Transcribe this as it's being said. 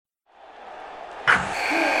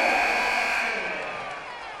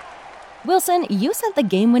Wilson, you sent the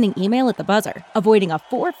game-winning email at the buzzer, avoiding a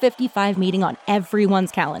 4:55 meeting on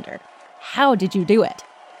everyone's calendar. How did you do it?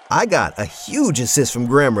 I got a huge assist from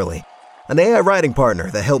Grammarly, an AI writing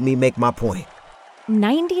partner that helped me make my point.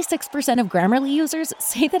 96% of Grammarly users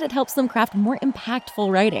say that it helps them craft more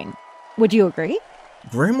impactful writing. Would you agree?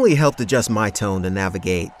 Grammarly helped adjust my tone to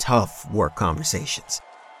navigate tough work conversations.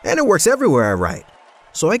 And it works everywhere I write,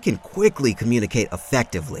 so I can quickly communicate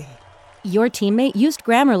effectively. Your teammate used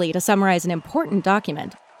Grammarly to summarize an important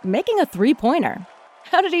document, making a 3-pointer.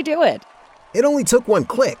 How did he do it? It only took one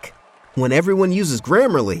click. When everyone uses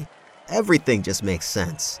Grammarly, everything just makes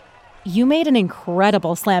sense. You made an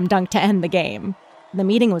incredible slam dunk to end the game. The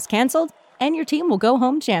meeting was canceled, and your team will go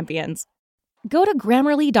home champions. Go to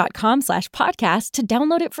Grammarly.com/podcast to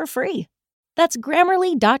download it for free. That's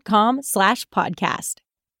Grammarly.com/podcast.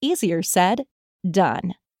 Easier said,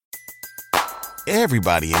 done.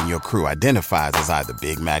 Everybody in your crew identifies as either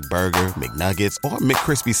Big Mac Burger, McNuggets, or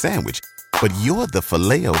McCrispy Sandwich. But you're the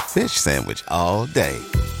Filet-O-Fish Sandwich all day.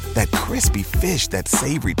 That crispy fish, that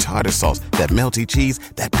savory tartar sauce, that melty cheese,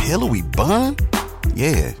 that pillowy bun.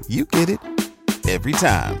 Yeah, you get it. Every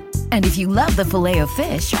time. And if you love the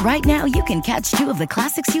Filet-O-Fish, right now you can catch 2 of the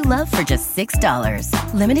classics you love for just $6.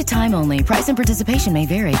 Limited time only. Price and participation may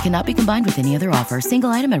vary. Cannot be combined with any other offer. Single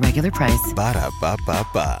item at regular price.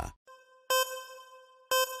 Ba-da-ba-ba-ba.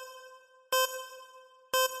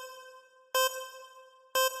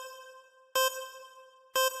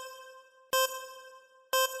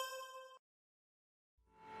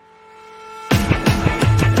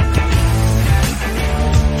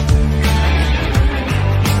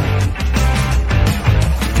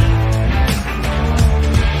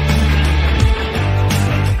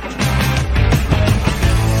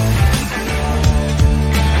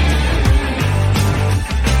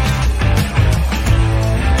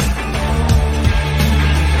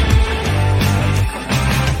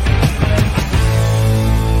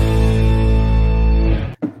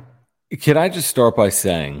 Can I just start by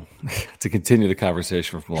saying, to continue the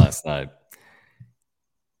conversation from last night,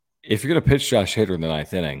 if you're going to pitch Josh Hader in the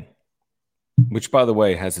 9th inning, which, by the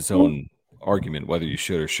way, has its own argument whether you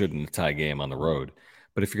should or shouldn't tie game on the road,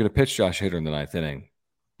 but if you're going to pitch Josh Hader in the 9th inning,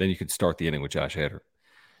 then you can start the inning with Josh Hader.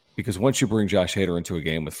 Because once you bring Josh Hader into a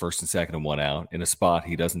game with first and second and 1 out in a spot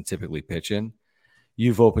he doesn't typically pitch in,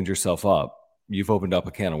 you've opened yourself up. You've opened up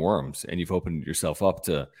a can of worms, and you've opened yourself up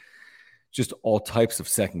to just all types of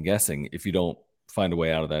second guessing if you don't find a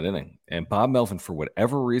way out of that inning. And Bob Melvin, for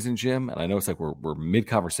whatever reason, Jim, and I know it's like we're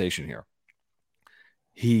mid-conversation here,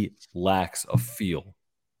 he lacks a feel.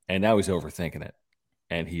 And now he's overthinking it.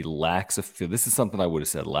 And he lacks a feel. This is something I would have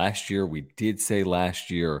said last year. We did say last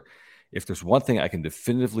year, if there's one thing I can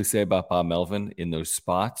definitively say about Bob Melvin in those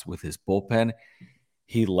spots with his bullpen,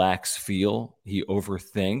 he lacks feel. He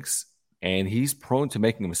overthinks. And he's prone to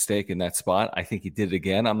making a mistake in that spot. I think he did it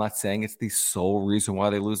again. I'm not saying it's the sole reason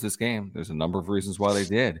why they lose this game. There's a number of reasons why they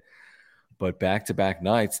did. But back-to-back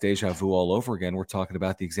nights, deja vu all over again, we're talking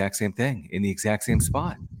about the exact same thing in the exact same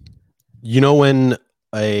spot. You know when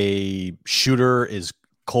a shooter is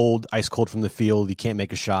cold, ice cold from the field, he can't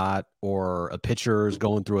make a shot, or a pitcher is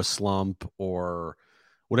going through a slump, or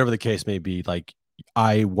whatever the case may be, like,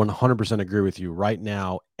 I 100% agree with you. Right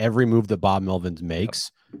now, every move that Bob Melvin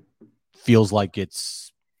makes feels like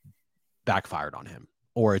it's backfired on him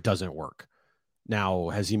or it doesn't work. Now,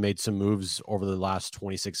 has he made some moves over the last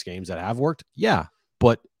 26 games that have worked? Yeah,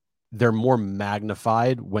 but they're more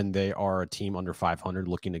magnified when they are a team under 500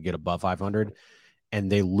 looking to get above 500,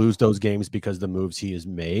 and they lose those games because the moves he has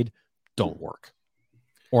made don't work,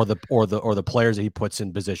 or the players that he puts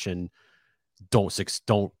in position don't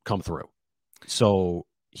come through. So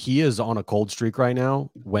he is on a cold streak right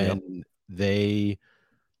now when they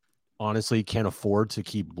honestly can't afford to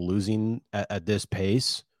keep losing at this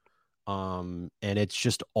pace. And it's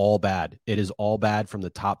just all bad. It is all bad from the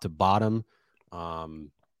top to bottom,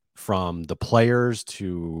 from the players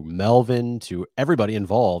to Melvin to everybody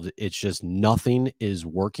involved. It's just nothing is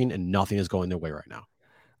working and nothing is going their way right now.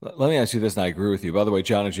 Let me ask you this, and I agree with you. By the way,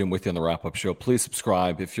 John and Jim with you on the wrap-up show. Please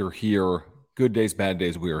subscribe if you're here. Good days, bad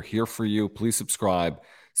days, we are here for you. Please subscribe.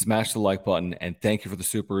 Smash the like button, and thank you for the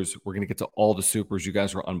supers. We're going to get to all the supers. You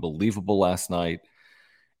guys were unbelievable last night.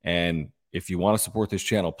 And if you want to support this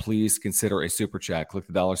channel, please consider a super chat. Click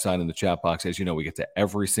the $sign in the chat box. As you know, we get to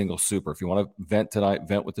every single super. If you want to vent tonight,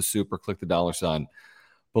 vent with the super. Click the $sign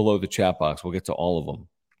below the chat box. We'll get to all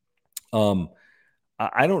of them.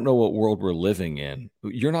 I don't know what world we're living in.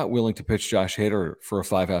 You're not willing to pitch Josh Hader for a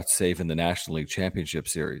 5-out save in the National League Championship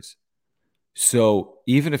Series. So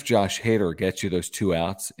even if Josh Hader gets you those 2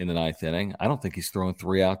 outs in the 9th inning, I don't think he's throwing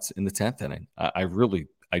 3 outs in the 10th inning. I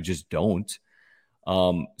I just don't.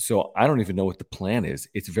 So I don't even know what the plan is.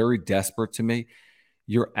 It's very desperate to me.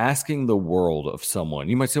 You're asking the world of someone.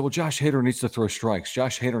 You might say, well, Josh Hader needs to throw strikes.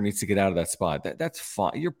 Josh Hader needs to get out of that spot. That's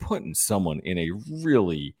fine. You're putting someone in a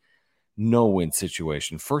really no-win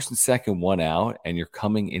situation. First and second, one out, and you're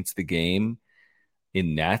coming into the game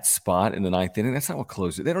in that spot in the ninth inning. That's not what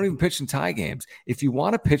closers. They don't even pitch in tie games. If you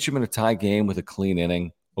want to pitch them in a tie game with a clean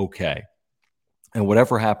inning, okay. And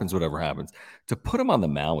whatever happens, whatever happens. To put him on the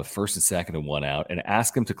mound with first and second and one out and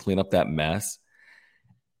ask him to clean up that mess,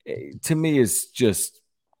 to me is just,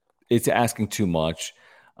 it's asking too much.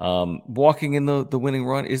 Walking in the winning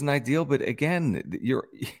run isn't ideal, but again, you're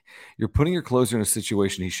putting your closer in a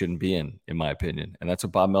situation he shouldn't be in my opinion. And that's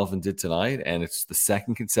what Bob Melvin did tonight. And it's the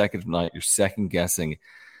second consecutive night you're second guessing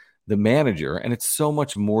the manager. And it's so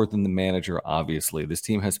much more than the manager, obviously. This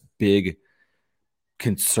team has big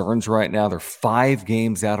concerns right now. They're 5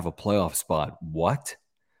 games out of a playoff spot. What?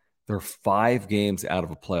 They're 5 games out of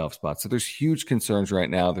a playoff spot. So there's huge concerns right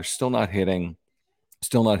now. They're still not hitting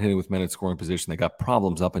with men in scoring position. They got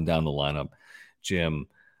problems up and down the lineup, Jim.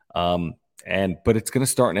 But it's going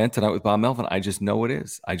to start and end tonight with Bob Melvin. I just know it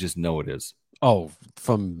is. Oh,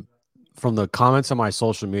 from the comments on my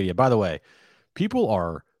social media, by the way, people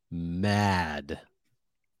are mad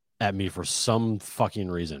at me for some fucking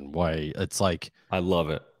reason. Why? It's like, I love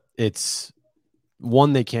it. It's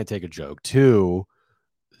one, they can't take a joke. 2,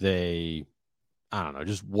 I don't know,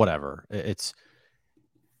 just whatever. It's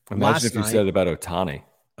imagine if you said it about Ohtani.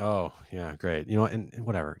 Oh yeah, great. You know, and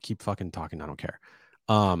whatever. Keep fucking talking. I don't care.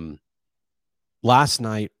 Last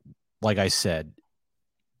night, like I said,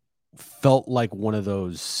 felt like one of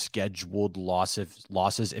those scheduled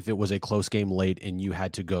losses if it was a close game late and you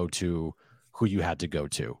had to go to who you had to go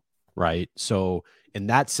to. Right. So in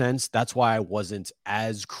that sense, that's why I wasn't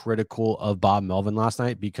as critical of Bob Melvin last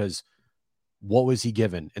night, because what was he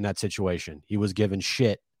given in that situation? He was given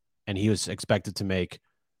shit and he was expected to make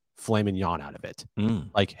flaming yawn out of it.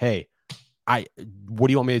 Like, hey, what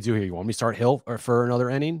do you want me to do here? You want me to start Hill for another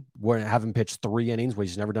inning? We're going to have him pitch 3 innings, which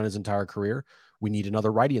he's never done his entire career. We need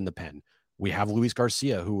another righty in the pen. We have Luis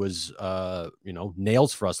Garcia, who was,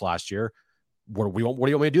 nails for us last year. What do you want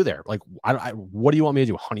me to do there? Like, what do you want me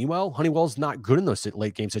to do? Honeywell's not good in those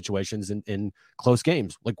late game situations in close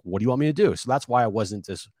games. Like, what do you want me to do? So that's why I wasn't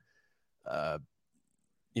this,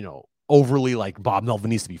 overly like Bob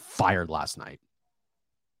Melvin needs to be fired last night.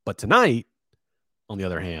 But tonight, on the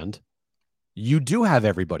other hand, you do have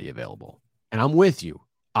everybody available. And I'm with you.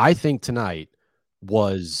 I think tonight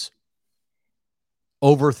was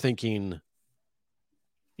overthinking,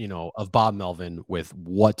 of Bob Melvin with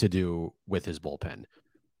what to do with his bullpen.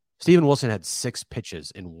 Steven Wilson had 6 pitches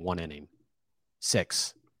in 1 inning.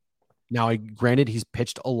 6. Now, granted, he's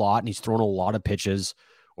pitched a lot and he's thrown a lot of pitches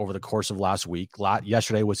over the course of last week.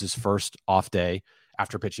 Yesterday was his first off day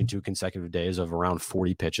after pitching 2 consecutive days of around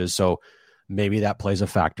 40 pitches. So maybe that plays a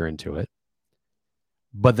factor into it.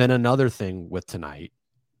 But then another thing with tonight,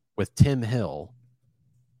 with Tim Hill,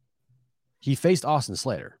 he faced Austin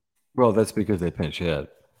Slater. Well, that's because they pinch hit.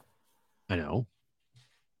 I know.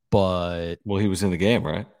 But he was in the game,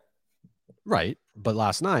 right? Right. But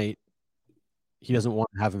last night, he doesn't want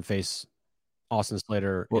to have him face Austin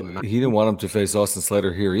Slater. Well, he didn't want him to face Austin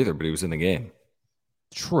Slater here either, but he was in the game.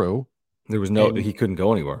 True. There was he couldn't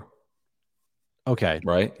go anywhere. Okay.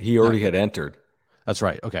 Right? He already had entered. That's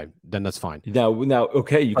right. Okay. Then that's fine. Now,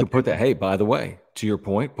 okay, you can put that. Hey, by the way, to your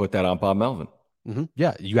point, put that on Bob Melvin. Mm-hmm.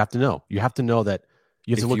 Yeah, you have to know. You have to know that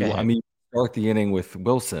you have to look at. I mean, start the inning with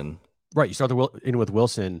Wilson. Right. You start the inning with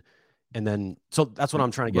Wilson, and then so that's what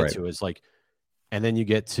I'm trying to get to is like, and then you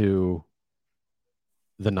get to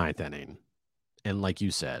the 9th inning, and like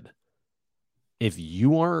you said, if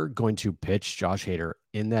you are going to pitch Josh Hader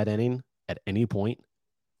in that inning at any point,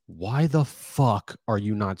 why the fuck are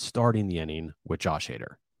you not starting the inning with Josh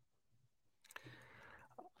Hader?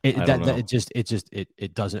 It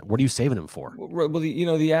doesn't. What are you saving him for? Well,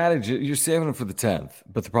 the adage, you're saving him for the 10th,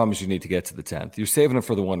 but the problem is you need to get to the 10th. You're saving him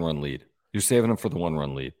for the 1-run lead.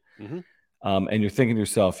 Mm-hmm. And you're thinking to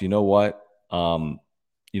yourself, you know what?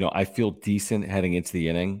 I feel decent heading into the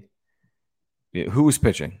inning. Who was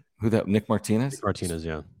pitching? Nick Martinez? Nick Martinez,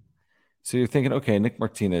 yeah. So you're thinking, okay, Nick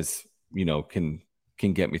Martinez,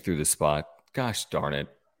 can get me through this spot. Gosh darn it.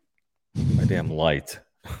 My damn light.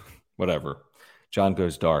 Whatever. John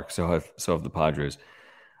goes dark. So have the Padres.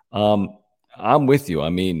 I'm with you. I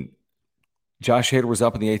mean, Josh Hader was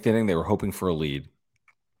up in the 8th inning. They were hoping for a lead.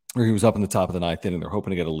 Or he was up in the top of the 9th inning. They're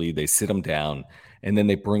hoping to get a lead. They sit him down, and then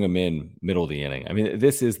they bring him in middle of the inning. I mean,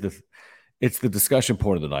 this is It's the discussion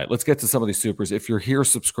point of the night. Let's get to some of these supers. If you're here,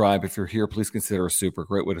 subscribe. If you're here, please consider a super.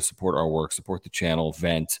 Great way to support our work, support the channel,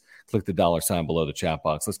 vent. Click the $sign below the chat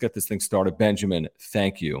box. Let's get this thing started. Benjamin,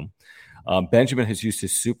 thank you. Benjamin has used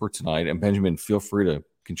his super tonight, and Benjamin, feel free to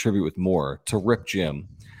contribute with more to rip Jim,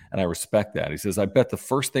 and I respect that. He says, I bet the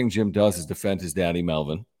first thing Jim does is defend his daddy,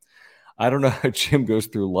 Melvin. I don't know how Jim goes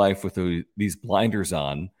through life with these blinders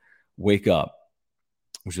on. Wake up.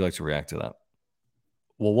 Would you like to react to that?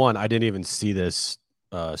 Well, one, I didn't even see this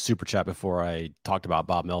super chat before I talked about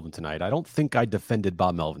Bob Melvin tonight. I don't think I defended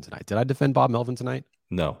Bob Melvin tonight. Did I defend Bob Melvin tonight?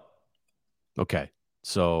 No. Okay.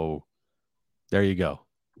 So there you go.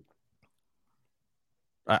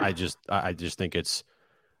 I just think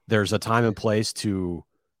there's a time and place to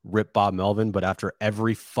rip Bob Melvin, but after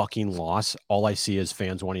every fucking loss, all I see is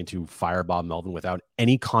fans wanting to fire Bob Melvin without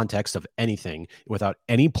any context of anything, without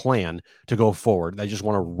any plan to go forward. They just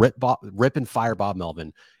want to rip and fire Bob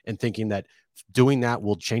Melvin, and thinking that doing that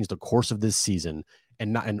will change the course of this season,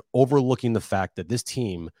 and overlooking the fact that this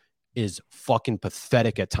team is fucking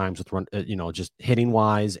pathetic at times with run, just hitting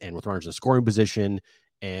wise and with runners in scoring position.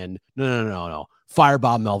 And no. Fire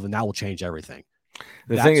Bob Melvin. That will change everything.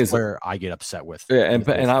 That's thing is where I get upset with. Yeah,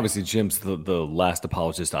 and obviously Jim's the last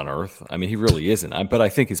apologist on earth. I mean, he really isn't. But I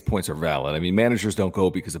think his points are valid. I mean, managers don't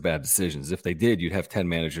go because of bad decisions. If they did, you'd have 10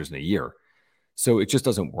 managers in a year. So it just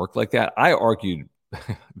doesn't work like that. I argued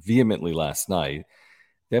vehemently last night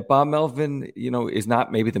that Bob Melvin, is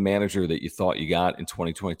not maybe the manager that you thought you got in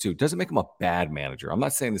 2022. It doesn't make him a bad manager. I'm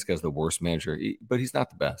not saying this guy's the worst manager, but he's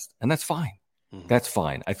not the best. And that's fine. Mm-hmm. That's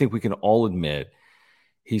fine. I think we can all admit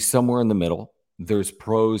he's somewhere in the middle. There's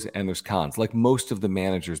pros and there's cons, like most of the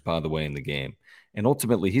managers, by the way, in the game. And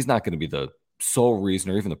ultimately, he's not going to be the sole reason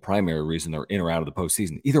or even the primary reason they're in or out of the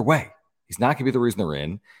postseason. Either way, he's not going to be the reason they're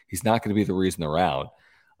in. He's not going to be the reason they're out.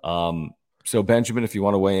 So, Benjamin, if you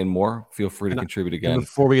want to weigh in more, feel free to contribute again.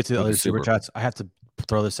 Before we get to the other super chats, I have to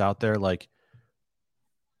throw this out there. Like,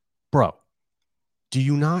 bro, do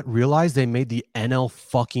you not realize they made the NL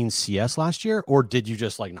fucking CS last year? Or did you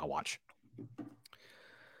just not watch?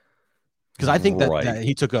 Because I think that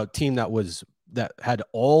he took a team that had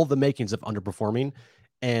all the makings of underperforming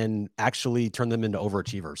and actually turned them into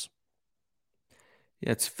overachievers.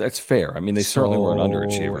 Yeah, that's fair. I mean, they certainly weren't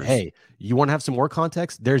underachievers. Hey, you want to have some more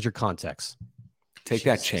context? There's your context. Take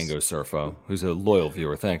that, Chango Surfo, who's a loyal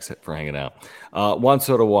viewer. Thanks for hanging out. Juan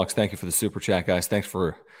Soto Walks, thank you for the super chat, guys. Thanks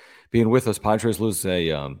for being with us. Padres lose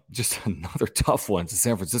just another tough one to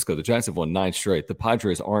San Francisco. The Giants have won 9 straight. The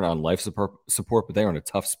Padres aren't on life support, but they are in a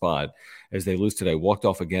tough spot as they lose today. Walked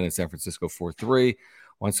off again in San Francisco 4-3.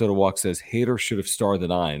 Juan Soto Walk says, Hader should have starred the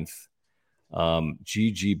 9th.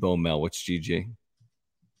 GG Bomel. What's GG?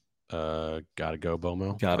 Gotta go,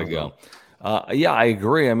 Bomel. Gotta go. Yeah, I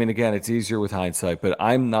agree. I mean, again, it's easier with hindsight, but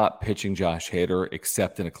I'm not pitching Josh Hader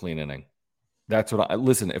except in a clean inning. That's what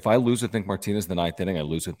listen, if I lose with Nick Martinez in the 9th inning, I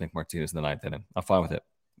lose with Nick Martinez in the 9th inning. I'm fine with it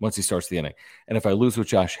once he starts the inning. And if I lose with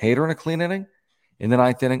Josh Hader in a clean inning in the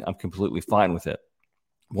 9th inning, I'm completely fine with it.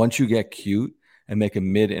 Once you get cute and make a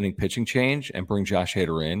mid-inning pitching change and bring Josh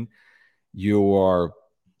Hader in, you are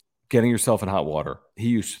getting yourself in hot water. He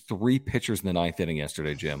used 3 pitchers in the 9th inning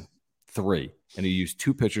yesterday, Jim. 3. And he used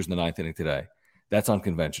 2 pitchers in the 9th inning today. That's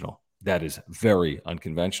unconventional. That is very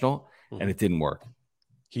unconventional, and it didn't work.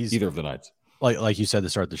 Either of the nights. Like you said to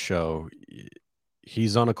start the show,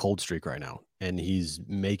 he's on a cold streak right now, and he's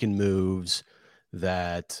making moves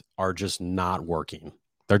that are just not working.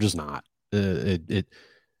 They're just not. For a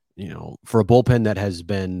bullpen that has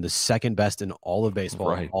been the second best in all of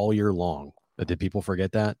baseball all year long. Did people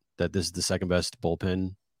forget that this is the second best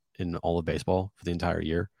bullpen in all of baseball for the entire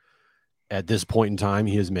year? At this point in time,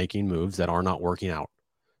 he is making moves that are not working out,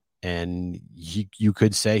 and you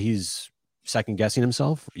could say he's second guessing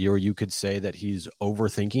himself, or you could say that he's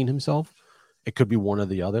overthinking himself. It could be one or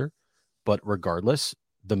the other, but regardless,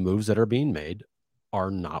 the moves that are being made are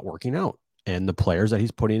not working out, and the players that he's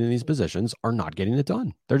putting in these positions are not getting it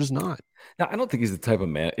done. They're just not. Now, I don't think he's the type of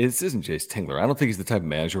man. This isn't Jace Tingler. I don't think he's the type of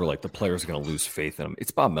manager where the players are going to lose faith in him. It's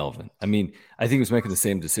Bob Melvin. I mean, I think he was making the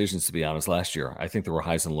same decisions, to be honest, last year. I think there were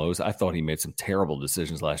highs and lows. I thought he made some terrible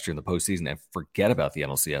decisions last year in the postseason, and forget about the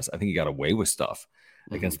NLCS. I think he got away with stuff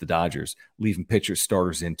against the Dodgers, leaving pitchers,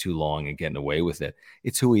 starters in too long and getting away with it.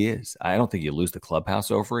 It's who he is. I don't think you lose the clubhouse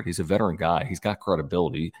over it. He's a veteran guy. He's got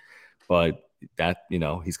credibility, but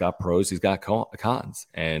he's got pros, he's got cons,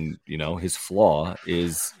 and his flaw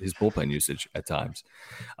is his bullpen usage at times.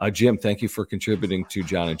 Jim, thank you for contributing to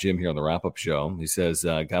John and Jim here on the wrap-up show. He says,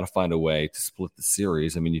 got to find a way to split the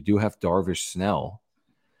series. I mean, you do have Darvish Snell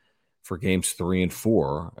for games 3 and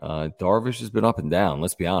 4. Darvish has been up and down,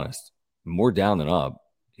 let's be honest. More down than up.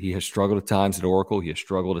 He has struggled at times at Oracle. He has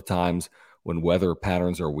struggled at times when weather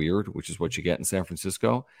patterns are weird, which is what you get in San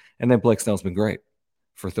Francisco. And then Blake Snell's been great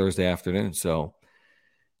for Thursday afternoon. So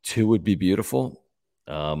 2 would be beautiful.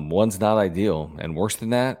 1's not ideal. And worse than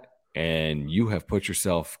that, and you have put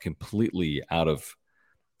yourself completely out of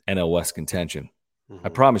NL West contention. I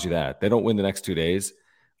promise you that. They don't win the next 2 days.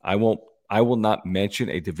 I will not mention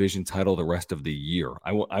a division title the rest of the year.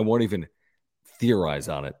 I won't even theorize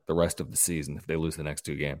on it the rest of the season if they lose the next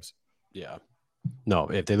 2 games. Yeah. No,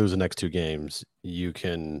 if they lose the next 2 games, you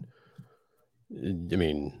can, I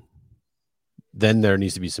mean, then there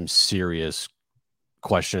needs to be some serious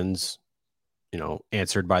questions,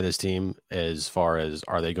 answered by this team as far as,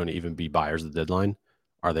 are they going to even be buyers at the deadline?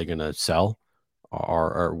 Are they going to sell?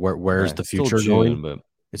 Or where's the future going? But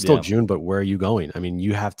it's still June, but where are you going? I mean,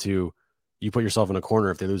 you put yourself in a corner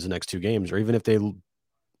if they lose the next 2 games, or even if they,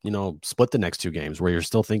 split the next 2 games, where you're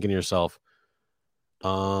still thinking to yourself,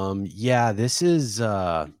 this is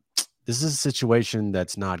a situation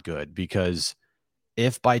that's not good, because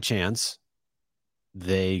if by chance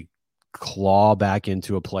they claw back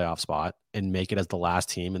into a playoff spot and make it as the last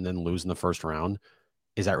team and then lose in the first round,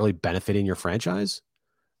 is that really benefiting your franchise?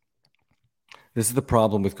 This is the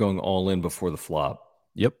problem with going all in before the flop.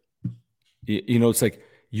 Yep. It's like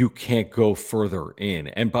you can't go further in.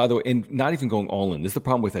 And by the way, and not even going all in. This is the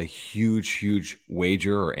problem with a huge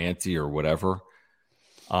wager or ante or whatever.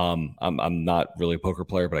 I'm not really a poker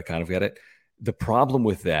player, but I kind of get it. The problem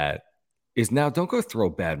with that is, now don't go throw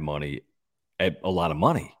bad money at a lot of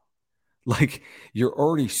money. Like, you're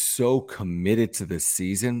already so committed to this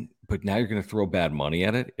season, but now you're going to throw bad money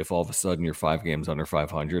at it if all of a sudden you're 5 games under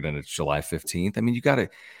 500 and it's July 15th. I mean,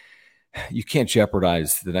 you can't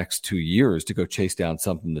jeopardize the next 2 years to go chase down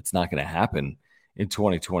something that's not going to happen in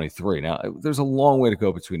 2023. Now, there's a long way to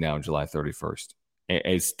go between now and July 31st.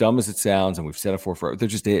 As dumb as it sounds, and we've said it forever, there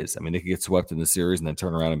just is. I mean, they could get swept in the series and then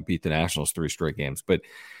turn around and beat the Nationals 3 straight games. But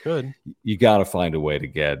you got to find a way to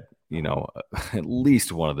get, at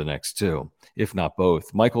least one of the next 2, if not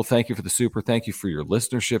both. Michael, thank you for the super. Thank you for your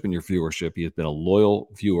listenership and your viewership. He has been a loyal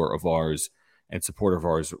viewer of ours and supporter of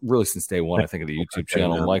ours really since day one, I think, of the YouTube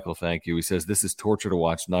channel. Michael, thank you. He says, this is torture to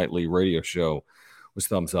watch nightly radio show. Was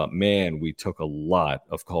thumbs up. Man, we took a lot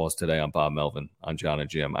of calls today on Bob Melvin, on John and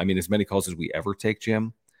Jim. I mean, as many calls as we ever take,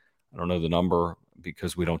 Jim. I don't know the number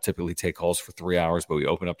because we don't typically take calls for 3 hours, but we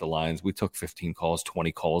open up the lines. We took 15 calls,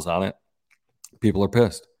 20 calls on it. People are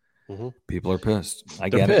pissed. People are pissed.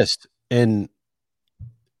 They're pissed. And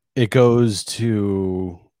it goes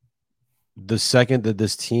to the second that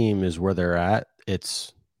this team is where they're at,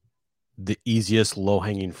 it's the easiest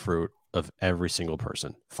low-hanging fruit of every single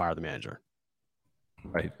person. Fire the manager.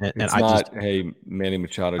 Right. And it's not, hey, Manny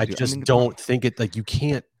Machado. I don't think it, like, you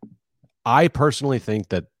can't. I personally think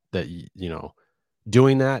that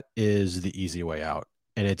doing that is the easy way out,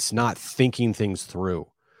 and it's not thinking things through.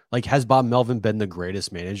 Like, has Bob Melvin been the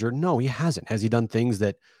greatest manager? No, he hasn't. Has he done things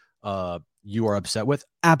that you are upset with?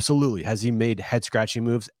 Absolutely. Has he made head-scratching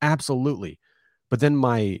moves? Absolutely. But then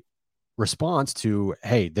my response to,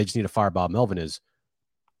 hey, they just need to fire Bob Melvin, is,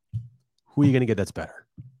 who are you going to get that's better?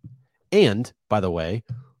 And, by the way,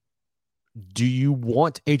 do you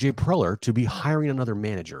want AJ Preller to be hiring another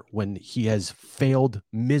manager when he has failed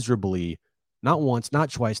miserably, not once,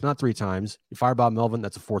 not twice, not 3 times? You fire Bob Melvin,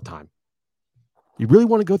 that's a 4th time. You really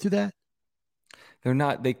want to go through that?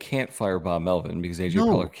 They can't fire Bob Melvin because AJ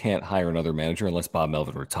Preller can't hire another manager unless Bob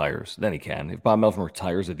Melvin retires. Then he can. If Bob Melvin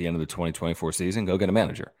retires at the end of the 2024 season, go get a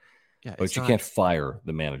manager. Yeah, but you can't fire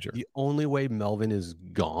the manager. The only way Melvin is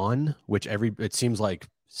gone, which it seems like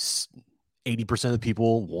 80% of the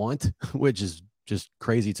people want, which is just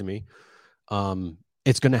crazy to me.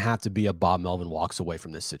 It's going to have to be a Bob Melvin walks away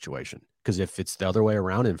from this situation. Because if it's the other way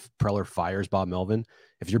around and Preller fires Bob Melvin,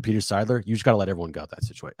 if you're Peter Seidler, you just got to let everyone go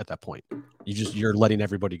at that point. You're letting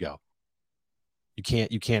everybody go. You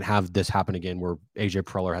can't have this happen again where AJ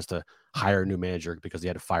Preller has to hire a new manager because he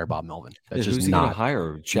had to fire Bob Melvin. That's just who's he going to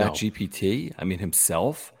hire? ChatGPT? I mean,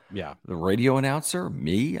 himself? Yeah. The radio announcer?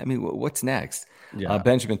 Me? I mean, what's next? Yeah.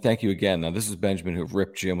 Benjamin, thank you again. Now, this is Benjamin who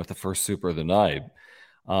ripped Jim with the first super of the night.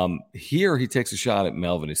 Here he takes a shot at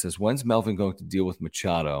Melvin. He says, when's Melvin going to deal with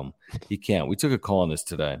Machado? He can't. We took a call on this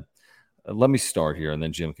today. Let me start here, and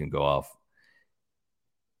then Jim can go off.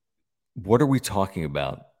 What are we talking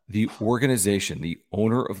about? The organization, the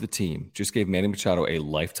owner of the team, just gave Manny Machado a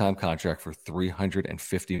lifetime contract for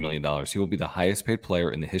 $350 million. He will be the highest paid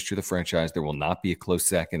player in the history of the franchise. There will not be a close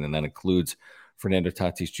second, and that includes Fernando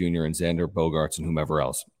Tatis Jr. and Xander Bogaerts and whomever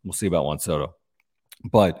else. We'll see about Juan Soto.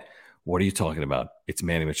 But what are you talking about? It's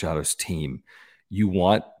Manny Machado's team. You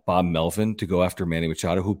want Bob Melvin to go after Manny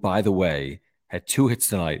Machado, who, by the way, had 2 hits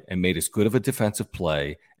tonight and made as good of a defensive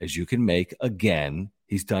play as you can make again.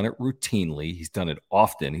 He's done it routinely. He's done it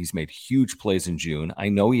often. He's made huge plays in June. I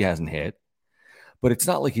know he hasn't hit, but it's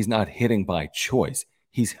not like he's not hitting by choice.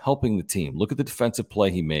 He's helping the team. Look at the defensive play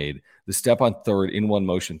he made, the step on third in one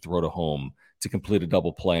motion, throw to home to complete a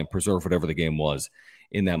double play and preserve whatever the game was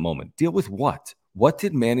in that moment. Deal with what? What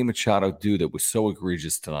did Manny Machado do that was so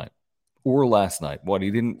egregious tonight or last night? What, he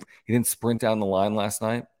didn't sprint down the line last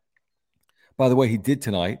night? By the way, he did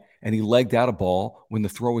tonight, and he legged out a ball when the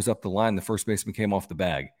throw was up the line. The first baseman came off the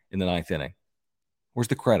bag in the 9th inning. Where's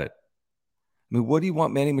the credit? I mean, what do you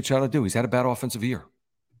want Manny Machado to do? He's had a bad offensive year.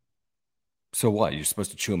 So what? You're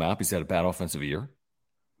supposed to chew him out? He's had a bad offensive year?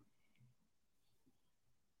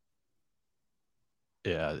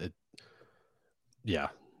 Manny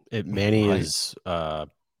Right. is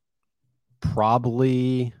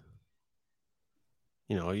probably,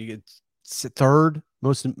 you get third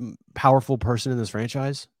most powerful person in this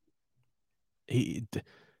franchise.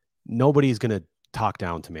 Nobody's going to talk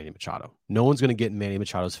down to Manny Machado. No one's going to get in Manny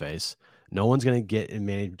Machado's face. No one's going to get in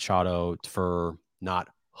Manny Machado for not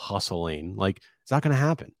hustling. Like, it's not going to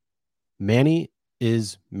happen. Manny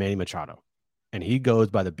is Manny Machado, and he goes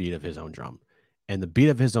by the beat of his own drum. And the beat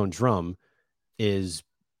of his own drum is,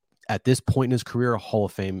 at this point in his career, a Hall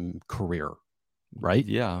of Fame career, right?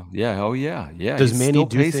 Yeah. Oh, yeah. Does He's Manny still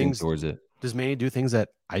do pacing things towards it? Does Manny do things that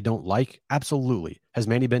I don't like? Absolutely. Has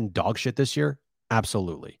Manny been dog shit this year?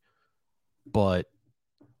 Absolutely. But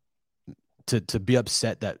to be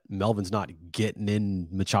upset that Melvin's not getting in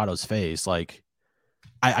Machado's face, like,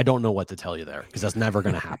 I don't know what to tell you there, because that's never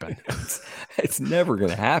going to happen. It's never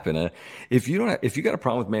going to happen. If you got a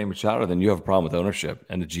problem with Manny Machado, then you have a problem with ownership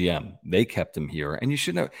and the GM. They kept him here, and you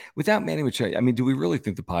shouldn't have. Without Manny Machado, I mean, do we really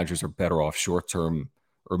think the Padres are better off short term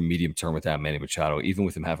or medium term without Manny Machado, even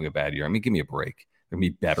with him having a bad year? I mean, give me a break. They're going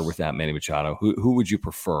to be better without Manny Machado. Who would you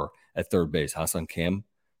prefer at third base? Ha-Seong Kim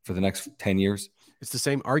for the next 10 years? It's the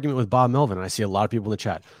same argument with Bob Melvin, and I see a lot of people in the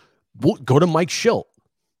chat. Well, go to Mike Schilt.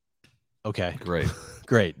 Okay. Great.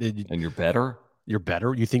 Great. And you're better? You're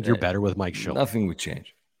better? You think you're better with Mike Schilt? Nothing would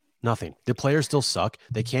change. Nothing. The players still suck.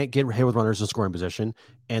 They can't get hit with runners in scoring position,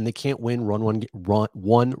 and they can't win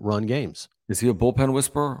one-run games. Is he a bullpen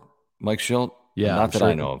whisperer, Mike Schilt? Yeah. Not that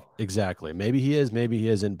I know of. Exactly. Maybe he is, maybe he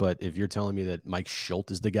isn't, but if you're telling me that Mike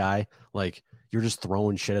Schilt is the guy, like, you're just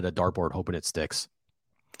throwing shit at a dartboard hoping it sticks.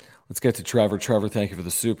 Let's get to Trevor. Trevor, thank you for the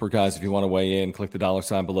super. Guys, if you want to weigh in, click the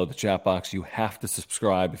 $ below the chat box. You have to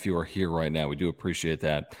subscribe if you are here right now. We do appreciate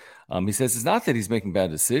that. He says it's not that he's making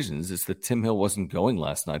bad decisions. It's that Tim Hill wasn't going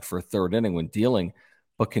last night for a third inning when dealing,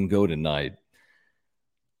 but can go tonight.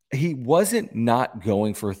 He wasn't not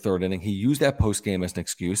going for a third inning. He used that postgame as an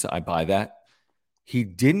excuse. I buy that. He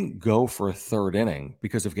didn't go for a third inning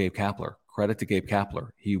because of Gabe Kapler. Credit to Gabe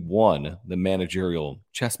Kapler. He won the managerial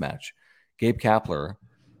chess match. Gabe Kapler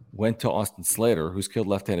went to Austin Slater, who's killed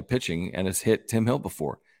left-handed pitching and has hit Tim Hill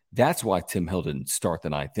before. That's why Tim Hill didn't start the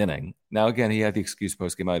 9th inning. Now, again, he had the excuse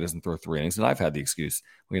post-game, he doesn't throw 3 innings, and I've had the excuse,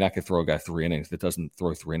 well, you're not going to throw a guy 3 innings that doesn't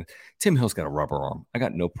throw 3 innings. Tim Hill's got a rubber arm. I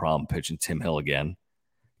got no problem pitching Tim Hill again.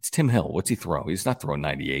 It's Tim Hill. What's he throw? He's not throwing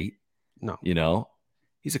 98. No.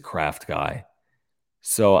 He's a craft guy.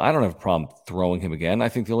 So I don't have a problem throwing him again. I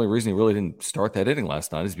think the only reason he really didn't start that inning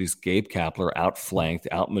last night is because Gabe Kapler outflanked,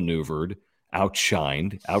 outmaneuvered,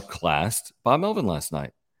 outshined, outclassed Bob Melvin last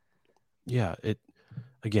night. Yeah,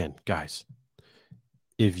 again, guys,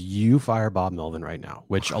 if you fire Bob Melvin right now,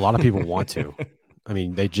 which a lot of people want to, I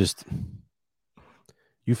mean,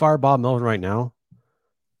 you fire Bob Melvin right now,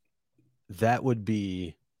 that would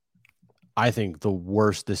be, I think, the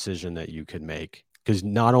worst decision that you could make. Because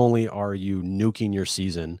not only are you nuking your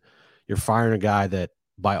season, you're firing a guy that,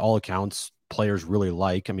 by all accounts, players really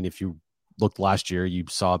like. I mean, if you looked last year, you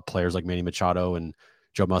saw players like Manny Machado and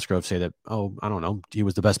Joe Musgrove say that, oh, I don't know, he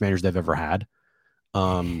was the best manager they've ever had.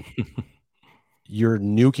 You're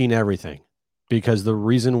nuking everything, because the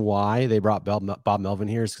reason why they brought Bob Melvin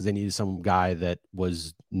here is because they needed some guy that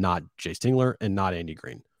was not Jay Stingler and not Andy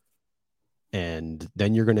Green. And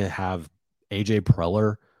then you're going to have AJ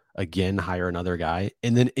Preller again hire another guy,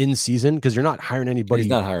 and then in season, because you're not hiring anybody. He's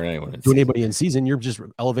not hiring anyone. Anybody in season. You're just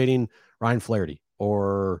elevating Ryan Flaherty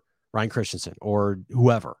or Ryan Christensen or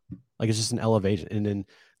whoever. Like, it's just an elevation. And then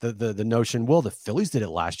the notion, well, the Phillies did it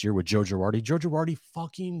last year with Joe Girardi. Joe Girardi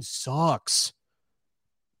fucking sucks.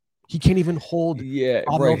 He can't even hold. Yeah,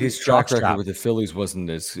 Bob right. Melvin's His track record jockstrap with the Phillies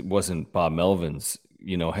wasn't Bob Melvin's.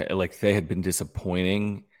 Like, they had been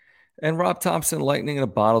disappointing. And Rob Thompson, lightning in a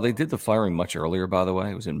bottle. They did the firing much earlier, by the way.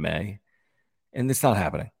 It was in May. And it's not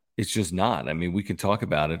happening. It's just not. I mean, we can talk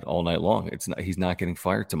about it all night long. It's not. He's not getting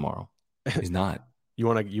fired tomorrow. He's not. You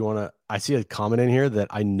wanna I see a comment in here that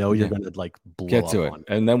I know you're gonna like blow Get up to it. on.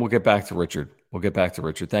 And then we'll get back to Richard.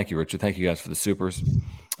 Thank you, Richard. Thank you guys for the supers.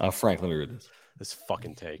 Frank, let me read this. This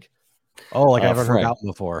fucking take. Oh, like I haven't heard Frank, that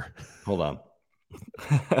one before. Hold on.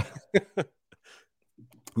 Let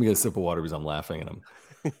me get a sip of water because I'm laughing at him.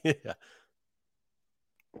 Yeah.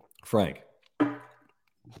 Frank.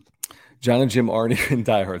 John and Jim aren't even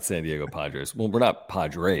diehard San Diego Padres. Well, we're not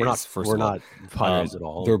Padres. We're not Padres at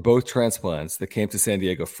all. They're both transplants that came to San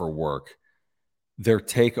Diego for work. Their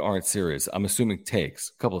take aren't serious. I'm assuming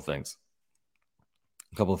takes. A couple of things.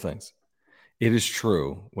 It is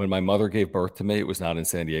true. When my mother gave birth to me, it was not in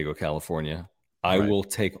San Diego, California. I will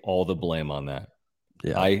take all the blame on that.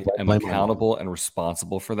 Yeah, I am accountable and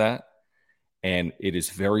responsible for that. And it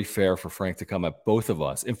is very fair for Frank to come at both of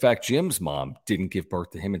us. In fact, Jim's mom didn't give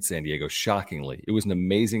birth to him in San Diego, shockingly. It was an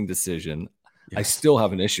amazing decision. Yes. I still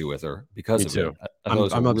have an issue with her because of it. I'm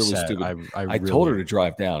really upset. Stupid. I told her to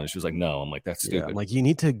drive down, and she was like, no. I'm like, that's stupid. I'm like, you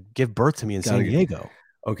need to give birth to me in San Diego.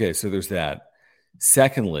 Okay, so there's that.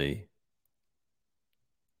 Secondly,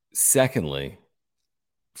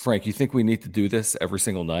 Frank, you think we need to do this every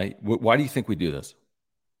single night? Why do you think we do this?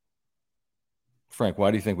 Frank,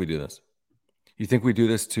 why do you think we do this? You think we do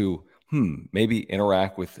this to maybe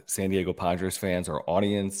interact with San Diego Padres fans, our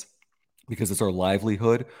audience, because it's our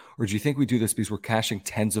livelihood? Or do you think we do this because we're cashing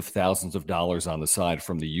tens of thousands of dollars on the side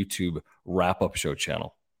from the YouTube wrap-up show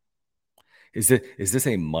channel? Is this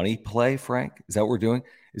a money play, Frank? Is that what we're doing?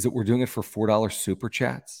 Is it we're doing it for $4 super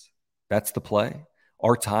chats? That's the play?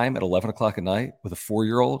 Our time at 11 o'clock at night with a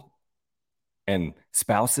 4-year-old and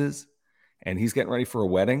spouses, and he's getting ready for a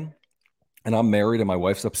wedding, and I'm married and my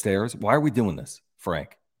wife's upstairs. Why are we doing this,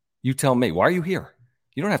 Frank? You tell me. Why are you here?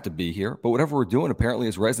 You don't have to be here, but whatever we're doing apparently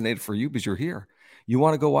has resonated for you because you're here. You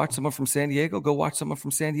want to go watch someone from San Diego? Go watch someone from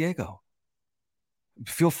San Diego.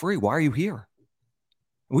 Feel free. Why are you here?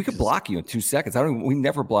 We could block you in 2 seconds. We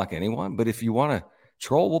never block anyone, but if you want to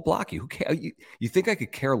troll, we'll block you. Who cares? You think I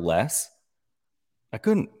could care less? I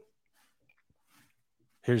couldn't.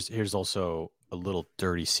 Here's also a little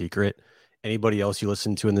dirty secret. Anybody else you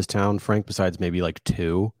listen to in this town, Frank, besides maybe like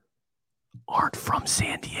 2, aren't from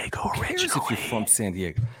San Diego originally. Who cares if you're from San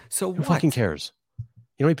Diego? So who fucking cares?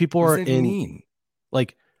 You know how many people are in? Mean?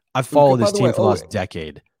 Like, I've followed this team for the last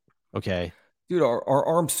decade. Okay, dude, our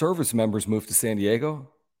armed service members moved to San Diego.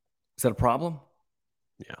 Is that a problem?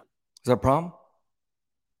 Yeah. Is that a problem?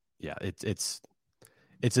 Yeah, it's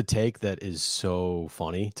a take that is so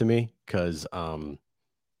funny to me because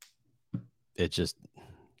it just.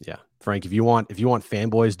 Yeah, Frank, if you want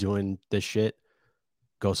fanboys doing this shit,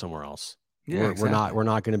 go somewhere else. Yeah, we're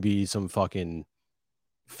not going to be some fucking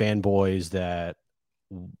fanboys that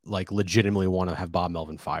like legitimately want to have Bob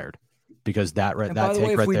Melvin fired because that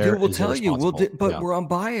take right there. We'll tell you. We're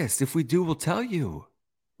unbiased. If we do, we'll tell you.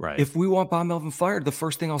 Right. If we want Bob Melvin fired, the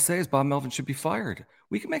first thing I'll say is Bob Melvin should be fired.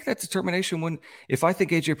 We can make that determination if I think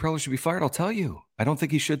AJ Preller should be fired, I'll tell you. I don't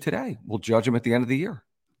think he should today. We'll judge him at the end of the year.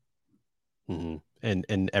 Mm-hmm.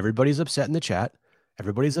 And everybody's upset in the chat.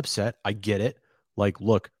 Everybody's upset. I get it. Like,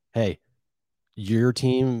 look, hey, your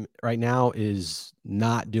team right now is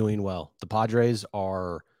not doing well. The Padres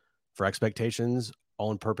are, for expectations, all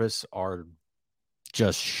on purpose, are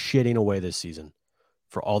just shitting away this season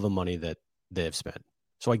for all the money that they have spent.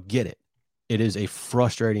 So I get it. It is a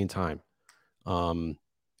frustrating time. And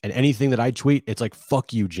anything that I tweet, it's like,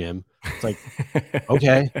 fuck you, Jim. It's like,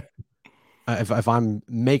 okay. If I'm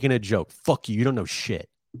making a joke, fuck you. You don't know shit.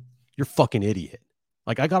 You're fucking idiot.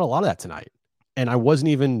 Like, I got a lot of that tonight. And I wasn't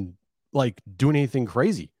even like doing anything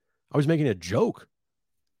crazy. I was making a joke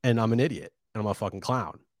and I'm an idiot and I'm a fucking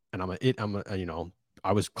clown. And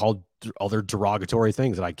I was called other derogatory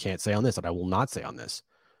things that I can't say on this, that I will not say on this.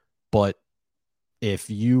 But if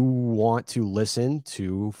you want to listen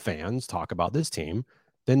to fans talk about this team,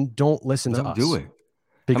 then don't listen to us. Do it.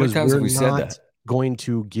 Because we're not going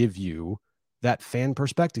to give you that fan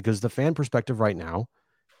perspective, because the fan perspective right now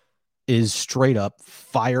is straight up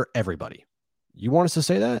fire everybody. You want us to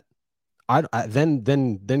say that? Then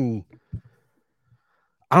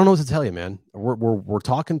I don't know what to tell you, man. We're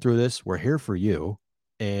talking through this. We're here for you.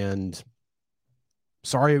 And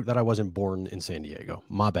sorry that I wasn't born in San Diego.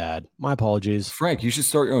 My bad. My apologies. Frank, you should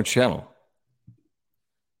start your own channel.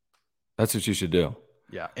 That's what you should do.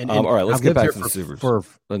 Yeah. And all right, let's get back to the Supers.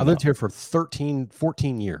 I've lived here for 14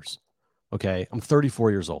 years. Okay. I'm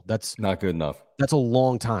 34 years old. That's not good enough. That's a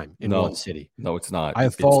long time in one city. No, it's not. I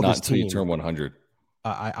have followed this until team. You turn 100.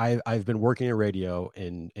 I've been working in radio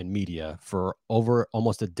and media for over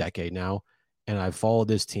almost a decade now. And I've followed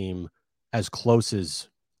this team as close as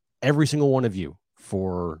every single one of you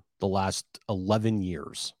for the last 11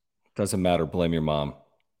 years. Doesn't matter. Blame your mom.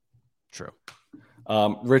 True.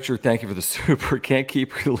 Richard, thank you for the super. Can't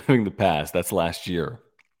keep reliving the past. That's last year.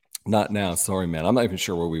 Not now. Sorry, man. I'm not even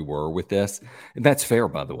sure where we were with this. And that's fair,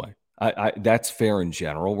 by the way. That's fair in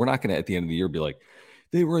general. We're not going to, at the end of the year, be like,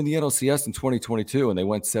 they were in the NLCS in 2022 and they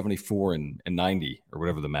went 74 and 90 or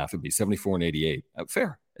whatever the math would be, 74 and 88.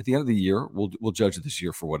 Fair. At the end of the year, we'll judge this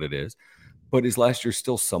year for what it is. But is last year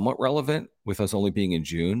still somewhat relevant with us only being in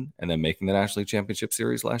June and then making the National League Championship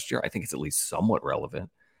Series last year? I think it's at least somewhat relevant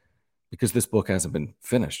because this book hasn't been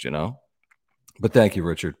finished, you know? But thank you,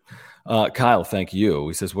 Richard. Kyle, thank you.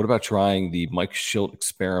 He says, what about trying the Mike Schilt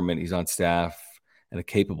experiment? He's on staff and a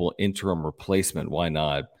capable interim replacement. Why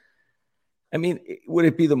not? I mean, would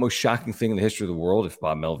it be the most shocking thing in the history of the world if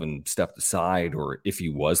Bob Melvin stepped aside or if he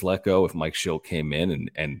was let go, if Mike Schilt came in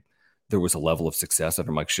and there was a level of success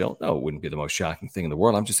under Mike Schilt? No, it wouldn't be the most shocking thing in the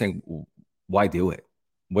world. I'm just saying, why do it?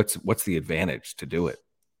 What's the advantage to do it?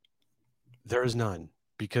 There is none,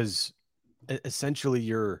 because essentially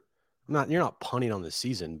you're not punting on the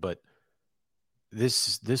season, but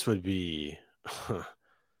this would be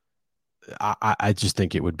I just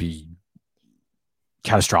think it would be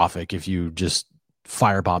catastrophic if you just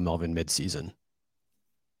fire Bob Melvin mid-season.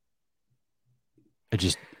 It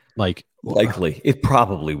just likely it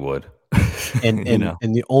probably would. And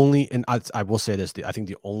I will say this, I think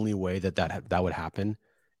the only way that would happen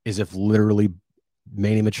is if literally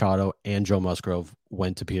Manny Machado and Joe Musgrove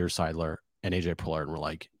went to Peter Seidler and AJ Preller and were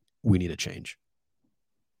like, we need a change.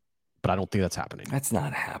 But I don't think that's happening. That's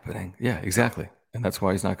not happening. Yeah, exactly. And that's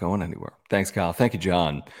why he's not going anywhere. Thanks, Kyle. Thank you,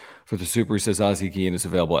 John, for the super. He says Ozzie Guillen is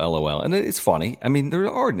available, LOL. And it's funny. I mean,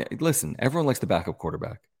 listen, everyone likes the backup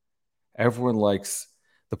quarterback. Everyone likes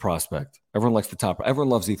the prospect. Everyone likes the top. Everyone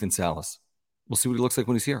loves Ethan Salas. We'll see what he looks like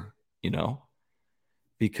when he's here,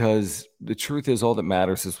 because the truth is all that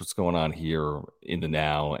matters is what's going on here in the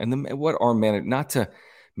now. And what our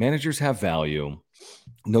managers have value,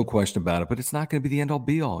 no question about it, but it's not going to be the end all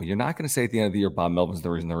be all. You're not going to say at the end of the year, Bob Melvin's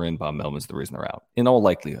the reason they're in, Bob Melvin's the reason they're out. In all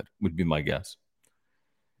likelihood, would be my guess.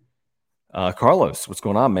 Carlos, what's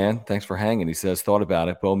going on, man? Thanks for hanging. He says, thought about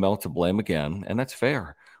it. Bo Mel to blame again, and that's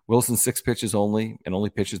fair. Wilson 6 pitches only and only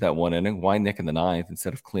pitches that 1 inning. Why Nick in the 9th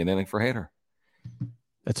instead of clean inning for Hader?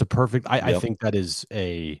 That's a perfect. I think that is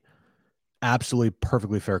a absolutely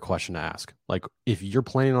perfectly fair question to ask. Like, if you're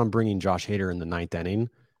planning on bringing Josh Hader in the 9th inning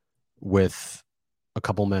with a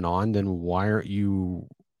couple men on, then why aren't you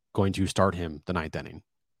going to start him the 9th inning?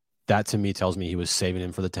 That to me tells me he was saving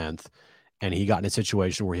him for the 10th, and he got in a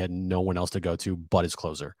situation where he had no one else to go to but his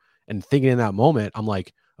closer. And thinking in that moment, I'm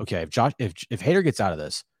like, okay, if Hader gets out of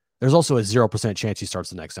this, there's also a 0% chance he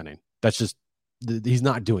starts the next inning. That's just, he's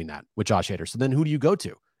not doing that with Josh Hader. So then who do you go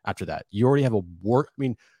to after that? You already have I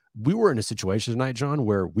mean, we were in a situation tonight, John,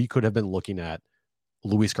 where we could have been looking at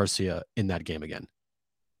Luis Garcia in that game again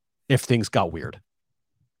if things got weird.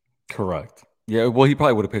 Correct. Yeah, well, he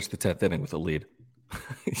probably would have pitched the 10th inning with a lead.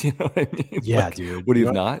 You know what I mean? Yeah, dude. Would he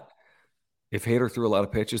have not? If Hader threw a lot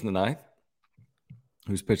of pitches in the 9th,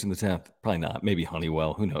 who's pitching the 10th? Probably not. Maybe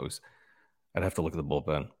Honeywell. Who knows? I'd have to look at the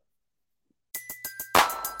bullpen.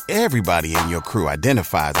 Everybody in your crew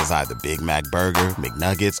identifies as either Big Mac Burger,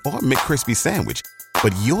 McNuggets, or McCrispy Sandwich.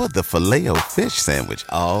 But you're the Filet-O-Fish Sandwich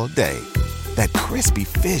all day. That crispy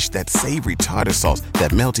fish, that savory tartar sauce,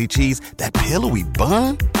 that melty cheese, that pillowy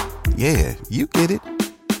bun. Yeah, you get it.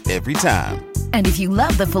 Every time. And if you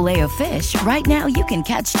love the Filet-O-Fish, right now you can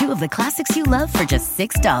catch 2 of the classics you love for just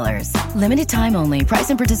 $6. Limited time only. Price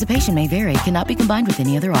and participation may vary. Cannot be combined with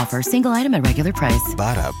any other offer. Single item at regular price.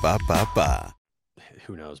 Ba-da-ba-ba-ba.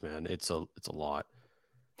 Who knows, man? It's a lot.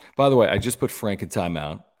 By the way, I just put Frank in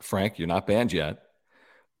timeout. Frank, you're not banned yet,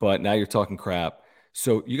 but now you're talking crap.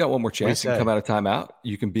 So you got one more chance. You can come out of timeout.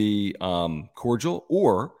 You can be cordial,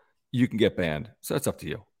 or you can get banned. So it's up to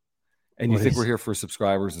you. And you think we're here for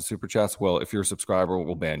subscribers and super chats? Well, if you're a subscriber,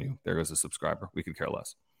 we'll ban you. There is a subscriber. We could care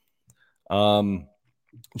less.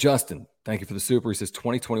 Justin, thank you for the super. He says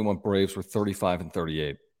 2021 Braves were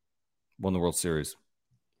 35-38. Won the World Series.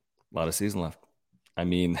 A lot of season left. I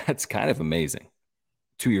mean, that's kind of amazing.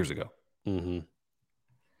 2 years ago. Mm-hmm.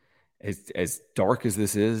 As dark as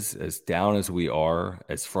this is, as down as we are,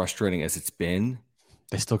 as frustrating as it's been,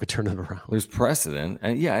 they still could turn it around. There's precedent.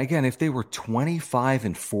 And yeah, again, if they were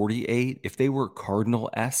 25-48, if they were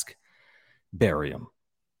Cardinal-esque, bury them.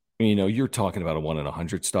 You're talking about a 1 in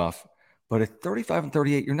 100 stuff. But at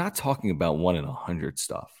 35-38, you're not talking about 1 in 100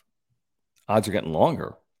 stuff. Odds are getting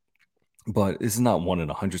longer. But this is not 1 in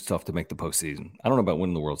 100 stuff to make the postseason. I don't know about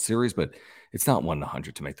winning the World Series, but it's not 1 in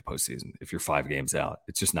 100 to make the postseason if you're 5 games out.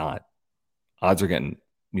 It's just not. Odds are getting,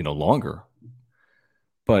 longer.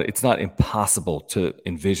 but it's not impossible to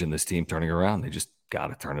envision this team turning around. They just got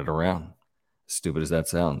to turn it around. Stupid as that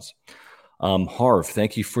sounds. Harv,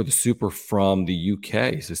 thank you for the super from the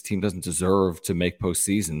UK. This team doesn't deserve to make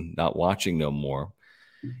postseason, not watching no more.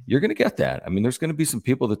 You're going to get that. I mean, there's going to be some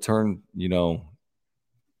people that turn the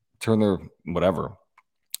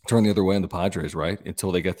other way in the Padres, right?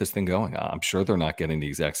 Until they get this thing going. I'm sure they're not getting the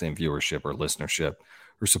exact same viewership or listenership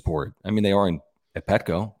or support. I mean, they are at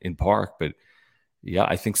Petco in Park, but yeah,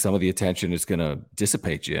 I think some of the attention is going to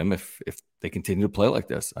dissipate, Jim, if they continue to play like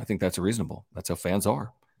this. I think that's reasonable. That's how fans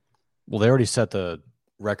are. Well, they already set the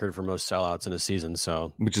record for most sellouts in a season,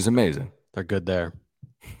 so which is amazing. They're good there.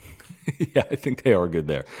 Yeah, I think they are good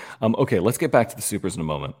there. Okay, let's get back to the Supers in a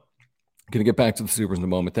moment. Going to get back to the Supers in a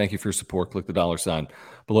moment. Thank you for your support. Click the $sign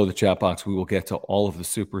below the chat box. We will get to all of the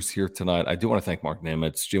Supers here tonight. I do want to thank Mark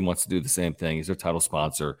Nimitz. Jim wants to do the same thing. He's our title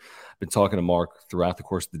sponsor. I've been talking to Mark throughout the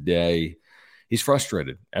course of the day. He's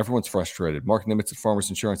frustrated. Everyone's frustrated. Mark Nimitz at Farmers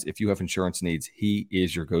Insurance. If you have insurance needs, he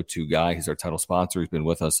is your go-to guy. He's our title sponsor. He's been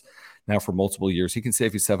with us now for multiple years. He can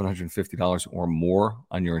save you $750 or more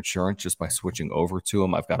on your insurance just by switching over to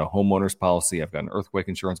him. I've got a homeowner's policy. I've got an earthquake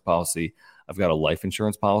insurance policy. I've got a life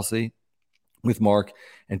insurance policy with Mark,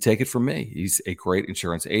 and take it from me. He's a great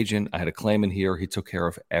insurance agent. I had a claim in here. He took care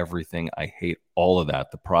of everything. I hate all of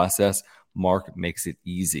that. The process, Mark makes it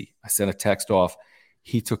easy. I sent a text off.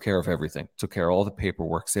 He took care of everything, took care of all the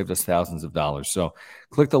paperwork, saved us thousands of dollars. So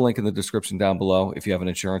click the link in the description down below. If you have an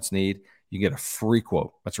insurance need, you get a free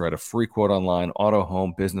quote. That's right, a free quote online, auto,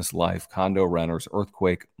 home, business, life, condo, renters,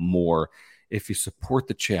 earthquake, more. If you support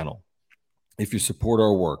the channel, if you support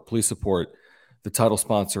our work, please support the title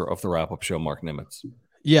sponsor of the wrap-up show, Mark Nimitz.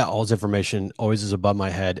 Yeah, all his information always is above my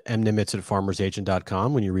head. mnimitz at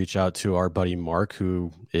farmersagent.com. When you reach out to our buddy Mark,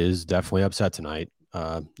 who is definitely upset tonight,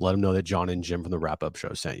 let him know that John and Jim from the wrap-up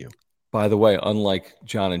show sent you. By the way, unlike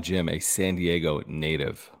John and Jim, a San Diego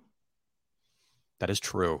native. That is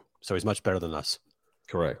true. So he's much better than us.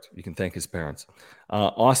 Correct. You can thank his parents.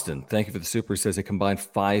 Austin, thank you for the super. He says they combined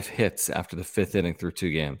 5 hits after the 5th inning through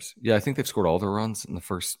 2 games. Yeah, I think they've scored all their runs in the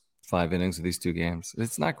first 5 innings of these 2 games.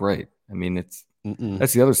 It's not great. I mean,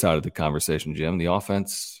 that's the other side of the conversation, Jim. The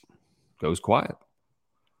offense goes quiet.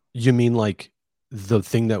 You mean like the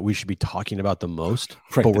thing that we should be talking about the most,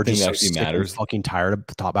 right, but we're just actually matters. Fucking tired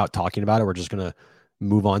about talking about it. We're just gonna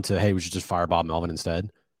move on to, hey, we should just fire Bob Melvin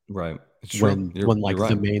instead. Right. It's when true. When right.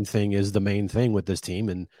 The main thing is the main thing with this team,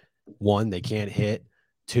 and 1, they can't hit.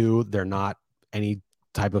 2, they're not any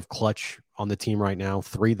type of clutch on the team right now.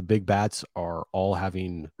 3, the big bats are all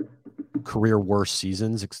having career worst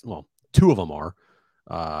seasons. Well, 2 of them are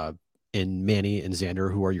in Manny and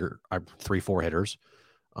Xander, who are your 3-4 hitters.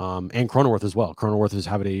 And Cronenworth as well. Cronenworth is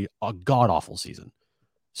having a god-awful season.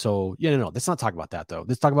 So, yeah, no, let's not talk about that, though.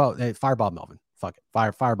 Let's talk about, hey, fire Bob Melvin. Fuck it.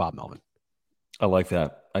 Fire Bob Melvin. I like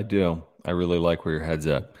that. I do. I really like where your head's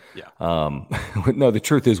at. Yeah. No, the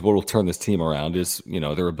truth is what will turn this team around is,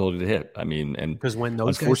 their ability to hit. I mean, and because when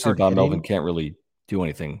those unfortunately, Bob Melvin can't really do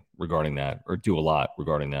anything regarding that or do a lot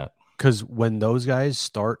regarding that. Because when those guys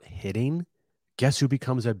start hitting, guess who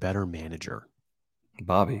becomes a better manager?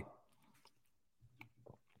 Bobby.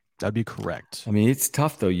 That'd be correct. I mean, it's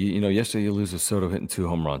tough, though. Yesterday you lose Soto hitting 2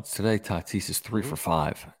 home runs. Today, Tatis is 3 for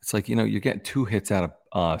 5. It's like, you're getting 2 hits out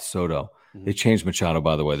of Soto. Mm-hmm. They changed Machado,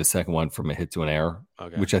 by the way, the second one from a hit to an error,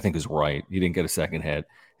 which I think is right. He didn't get a second hit.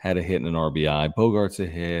 Had a hit and an RBI. Bogart's a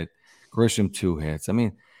hit. Grisham 2 hits. I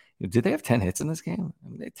mean, did they have 10 hits in this game? I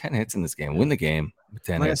mean, they had 10 hits in this game. Win the game with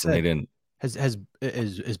 10 hits, and they didn't.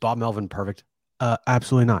 Is Bob Melvin perfect?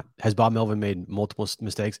 Absolutely not. Has Bob Melvin made multiple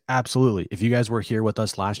mistakes? Absolutely. If you guys were here with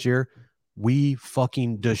us last year, we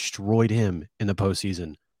fucking destroyed him in the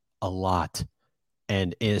postseason a lot.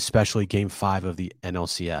 And especially game 5 of the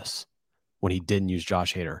NLCS when he didn't use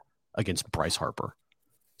Josh Hader against Bryce Harper.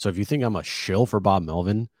 So if you think I'm a shill for Bob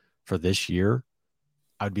Melvin for this year,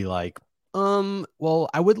 I'd be like, well,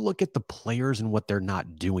 I would look at the players and what they're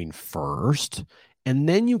not doing first. And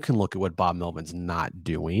then you can look at what Bob Melvin's not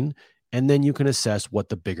doing. And then you can assess what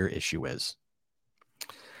the bigger issue is.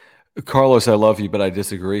 Carlos, I love you, but I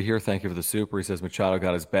disagree here. Thank you for the super. He says Machado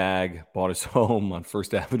got his bag, bought his home on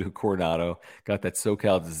First Avenue, Coronado, got that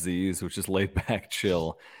SoCal disease, which is laid back,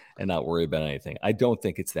 chill, and not worry about anything. I don't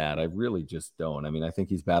think it's that. I really just don't. I mean, I think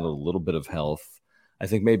he's battled a little bit of health. I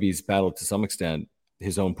think maybe he's battled to some extent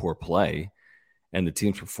his own poor play and the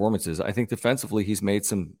team's performances. I think defensively he's made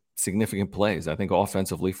some significant plays. I think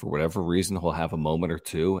offensively, for whatever reason, he'll have a moment or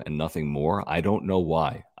two and nothing more. I don't know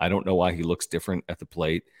why. I don't know why he looks different at the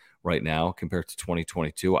plate right now compared to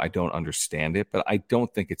 2022. I don't understand it, but I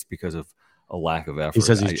don't think it's because of a lack of effort. He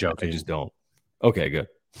says he's joking. I just don't. Okay, good.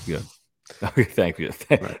 Okay, thank you.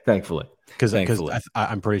 Right. Thankfully. Because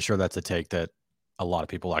I'm pretty sure that's a take that a lot of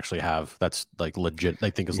people actually have. That's like legit.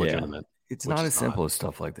 They think is legitimate. It's not as simple as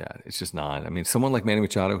stuff like that. It's just not. I mean, someone like Manny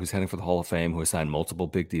Machado, who's heading for the Hall of Fame, who has signed multiple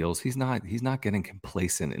big deals, he's not getting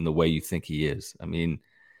complacent in the way you think he is. I mean,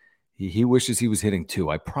 he wishes he was hitting 2.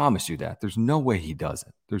 I promise you that. There's no way he does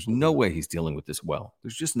it. There's no way he's dealing with this well.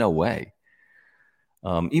 There's just no way.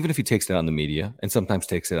 Even if he takes it on the media and sometimes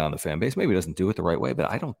takes it on the fan base, maybe he doesn't do it the right way, but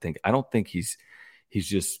I don't think he's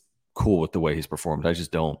just cool with the way he's performed. I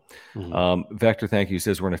just don't. Vector, thank you,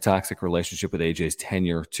 says we're in a toxic relationship with AJ's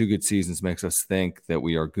tenure. 2 good seasons makes us think that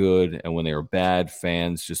we are good, and when they are bad,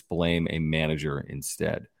 fans just blame a manager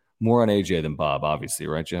instead. More on AJ than Bob, obviously,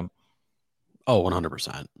 right, Jim? Oh,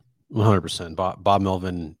 100%. 100%. Bob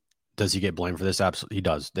Melvin, does he get blamed for this? Absolutely, he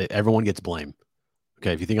does. Everyone gets blamed.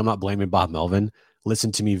 Okay, if you think I'm not blaming Bob Melvin,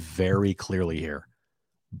 listen to me very clearly here.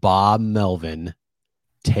 Bob Melvin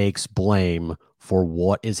takes blame for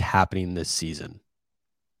what is happening this season.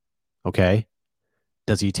 Okay?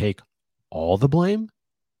 Does he take all the blame?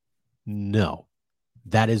 No.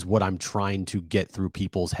 That is what I'm trying to get through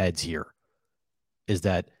people's heads here, is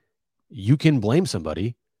that you can blame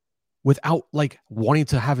somebody without like wanting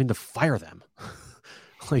to having to fire them.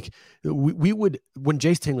 Like we would, when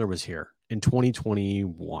Jace Tingler was here in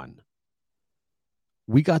 2021,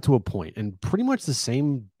 we got to a point, and pretty much the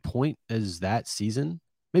same point as that season,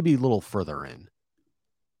 maybe a little further in.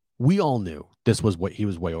 We all knew this was what he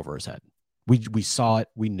was way over his head. We saw it,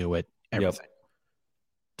 we knew it, everything. Yep.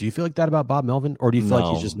 Do you feel like that about Bob Melvin, or do you feel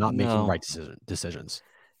like he's just not making right decisions?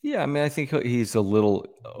 Yeah, I mean, I think he's a little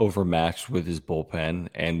overmatched with his bullpen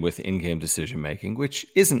and with in-game decision-making, which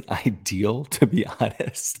isn't ideal, to be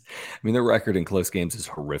honest. I mean, their record in close games is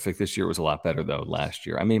horrific this year. It was a lot better, though, last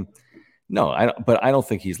year. I mean, no, but I don't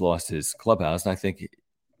think he's lost his clubhouse, and I think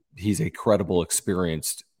he's a credible,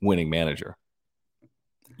 experienced winning manager.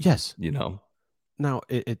 Yes. You know? Now,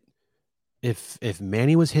 if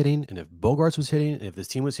Manny was hitting, and if Bogarts was hitting, and if this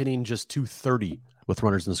team was hitting just 230 with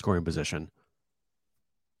runners in the scoring position,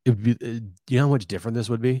 it would be, you know how much different this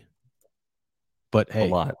would be? But hey,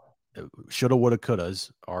 a lot. Shoulda, woulda, couldas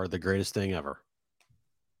are the greatest thing ever.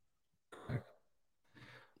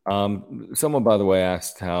 Someone, by the way,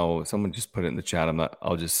 asked how, someone just put it in the chat.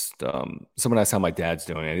 Someone asked how my dad's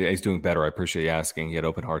doing. He's doing better. I appreciate you asking. He had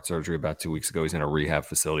open heart surgery about 2 weeks ago. He's in a rehab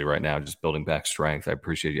facility right now, just building back strength. I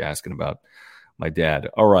appreciate you asking about my dad.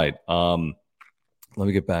 All right. Let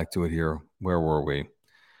me get back to it here. Where were we?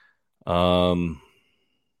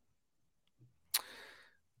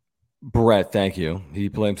 Brett, thank you. He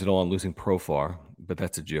blames it all on losing Profar, but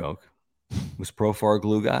that's a joke. Was Profar a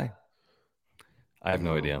glue guy? I have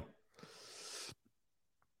no idea.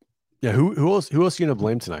 Yeah, who else are you going to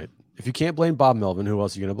blame tonight? If you can't blame Bob Melvin, who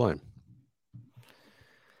else are you going to blame?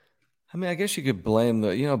 I mean, I guess you could blame the,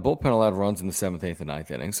 bullpen allowed runs in the 7th, 8th, and 9th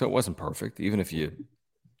inning, so it wasn't perfect. Even if you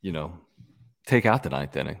take out the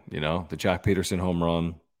 9th inning, the Jack Peterson home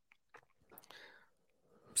run.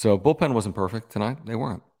 So bullpen wasn't perfect tonight. They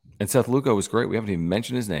weren't. And Seth Lugo was great. We haven't even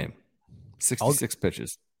mentioned his name. 66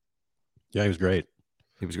 pitches. Yeah, he was great.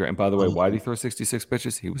 He was great. And by the way, why did he throw 66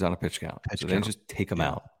 pitches? He was on a pitch count. They didn't just take him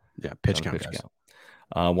out. Yeah, pitch count.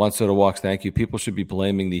 Juan Soto walks, thank you. People should be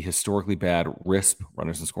blaming the historically bad RISP,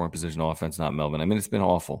 runners in scoring position offense, not Melvin. I mean, it's been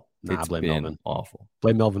awful. It's blame been Melvin. Awful.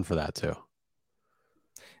 Blame Melvin for that, too.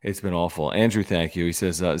 It's been awful. Andrew, thank you. He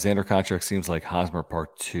says, Xander contract seems like Hosmer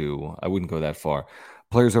Part 2. I wouldn't go that far.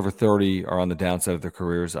 Players over 30 are on the downside of their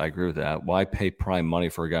careers. I agree with that. Why pay prime money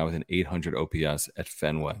for a guy with an 800 OPS at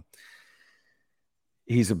Fenway?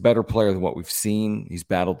 He's a better player than what we've seen. He's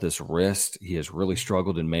battled this wrist. He has really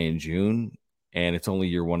struggled in May and June, and it's only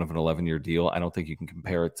year 1 of an 11-year deal. I don't think you can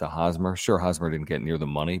compare it to Hosmer. Sure, Hosmer didn't get near the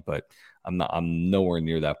money, but I'm nowhere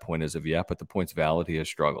near that point as of yet. But the point's valid. He has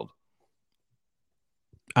struggled.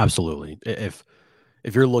 Absolutely. If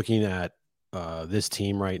you're looking at this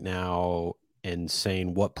team right now and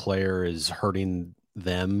saying what player is hurting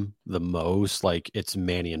them the most, like it's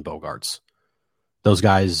Manny and Bogarts. Those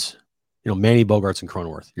guys, Manny, Bogarts, and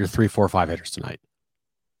Cronenworth, your 3, 4, 5 hitters tonight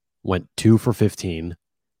went 2 for 15,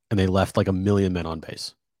 and they left like a million men on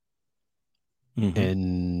base. Mm-hmm.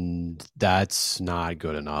 And that's not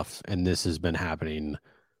good enough. And this has been happening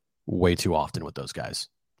way too often with those guys.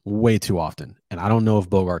 Way too often. And I don't know if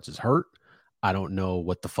Bogarts is hurt. I don't know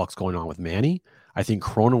what the fuck's going on with Manny. I think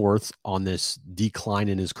Cronenworth's on this decline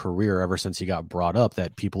in his career ever since he got brought up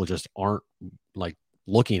that people just aren't like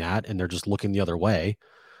looking at, and they're just looking the other way.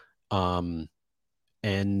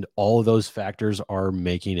 And all of those factors are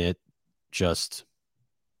making it just,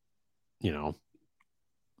 one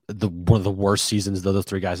of the worst seasons those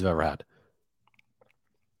 3 guys have ever had.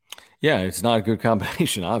 Yeah, it's not a good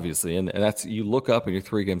combination, obviously. And that's, you look up and you're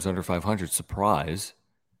 3 games under 500, surprise.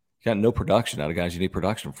 You got no production out of guys you need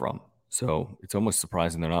production from. So it's almost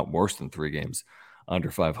surprising they're not worse than 3 games under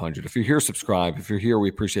 500. If you're here, subscribe. If you're here, we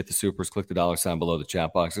appreciate the supers. Click the $ below the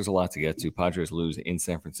chat box. There's a lot to get to. Padres lose in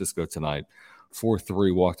San Francisco tonight.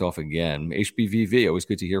 4-3, walked off again. HBVV, always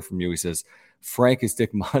good to hear from you. He says, Frank is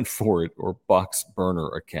Dick Montfort or Buck's burner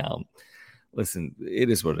account. Listen, it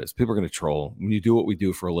is what it is. People are going to troll. When you do what we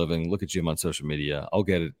do for a living, look at Jim on social media. I'll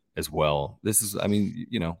get it as well. This is, I mean,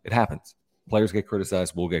 it happens. Players get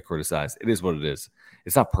criticized. We'll get criticized. It is what it is.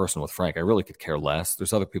 It's not personal with Frank. I really could care less.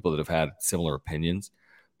 There's other people that have had similar opinions.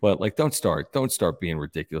 But, don't start being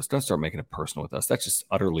ridiculous. Don't start making it personal with us. That's just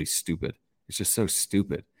utterly stupid. It's just so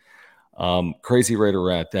stupid. Crazy Raider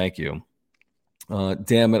Rat, thank you.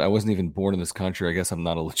 Damn it, I wasn't even born in this country. I guess I'm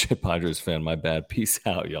not a legit Padres fan. My bad. Peace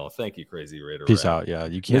out, y'all. Thank you, Crazy Raider. Peace out. Yeah,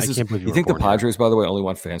 you can't. I can't believe you think the Padres, by the way, only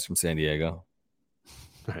want fans from San Diego?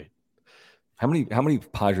 Right. How many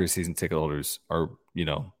Padres season ticket holders are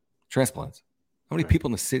transplants? How many people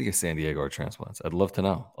in the city of San Diego are transplants? I'd love to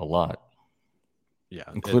know. A lot. Yeah,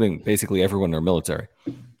 including basically everyone in our military.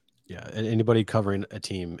 Yeah, and anybody covering a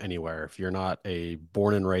team anywhere, if you're not a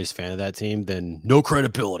born and raised fan of that team, then no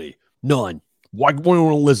credibility, none. Why do we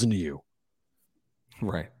want to listen to you?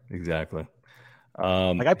 Right, exactly.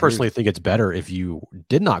 I personally think it's better if you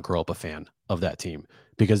did not grow up a fan of that team,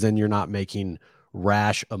 because then you're not making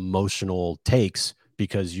rash emotional takes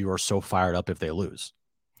because you are so fired up if they lose.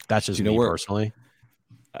 That's just me personally.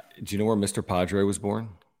 Do you know where Mr. Padre was born?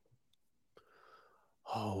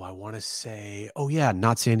 Oh, I want to say,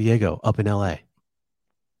 not San Diego, up in LA. I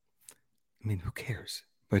mean, who cares?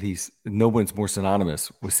 But no one's more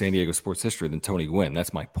synonymous with San Diego sports history than Tony Gwynn.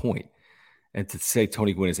 That's my point. And to say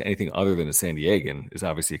Tony Gwynn is anything other than a San Diegan is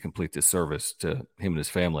obviously a complete disservice to him and his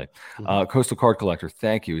family. Mm-hmm. Coastal Card Collector,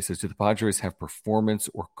 thank you. He says, do the Padres have performance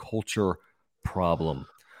or culture problem?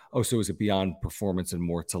 Oh, so is it beyond performance and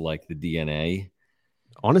more to like the DNA?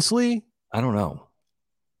 Honestly, I don't know.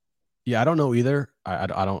 Yeah, I don't know either.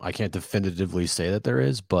 I can't definitively say that there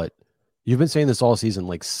is, but you've been saying this all season.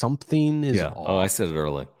 Like something is off. Oh, I said it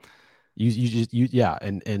early.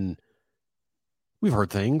 And we've heard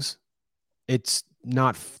things. It's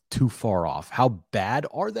not too far off. How bad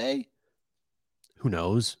are they? Who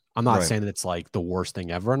knows? I'm not saying that it's like the worst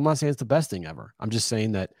thing ever. I'm not saying it's the best thing ever. I'm just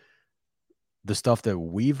saying that the stuff that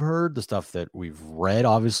we've heard, the stuff that we've read,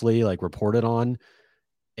 obviously, like reported on,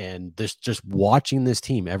 and this just watching this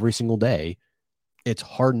team every single day, it's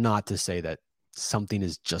hard not to say that something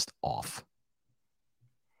is just off.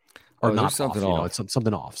 Or not something off. It's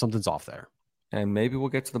something off. Something's off there. And maybe we'll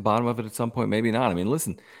get to the bottom of it at some point. Maybe not. I mean,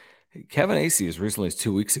 listen, Kevin Acee, as recently as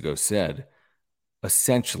 2 weeks ago, said,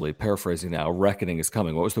 essentially, paraphrasing now, reckoning is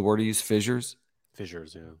coming. What was the word he used? Fissures?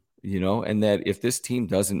 Fissures, yeah. And that if this team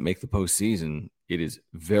doesn't make the postseason, it is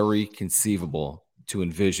very conceivable to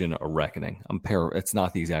envision a reckoning. It's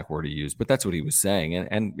not the exact word he used, but that's what he was saying.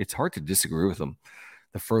 And it's hard to disagree with him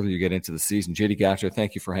the further you get into the season. JD Gacho,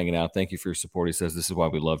 thank you for hanging out. Thank you for your support. He says, this is why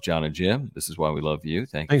we love John and Jim. This is why we love you.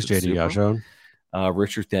 Thanks, JD Gacho.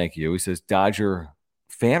 Richard, thank you. He says, Dodger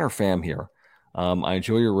fan or fam here. I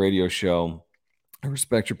enjoy your radio show. I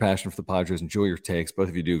respect your passion for the Padres. Enjoy your takes. Both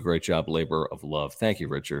of you do a great job. Labor of love. Thank you,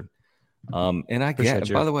 Richard. And I get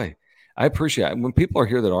it. By the way, I appreciate it. When people are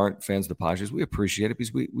here that aren't fans of the Padres, we appreciate it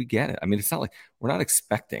because we get it. I mean, it's not like we're not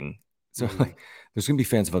expecting. So like, there's going to be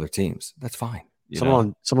fans of other teams. That's fine.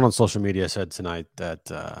 Someone on social media said tonight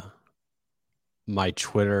that my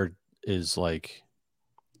Twitter is like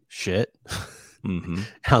shit. Mm-hmm.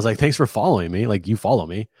 I was like, thanks for following me. Like, you follow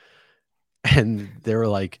me. And they were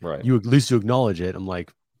like, you at least you acknowledge it. I'm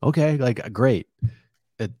like, okay, like great.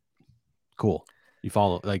 Cool. You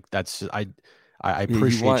follow, like that's I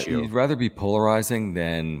appreciate you. You'd rather be polarizing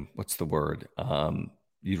than what's the word?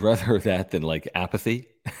 You'd rather that than like apathy.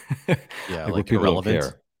 Yeah, like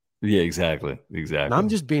irrelevant. Yeah, exactly. And I'm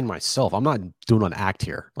just being myself. I'm not doing an act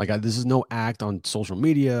here. Like this is no act on social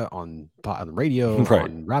media, on the radio,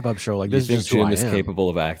 on wrap-up show. Like this is Jim is capable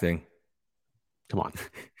of acting. Come on.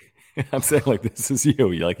 I'm saying like this is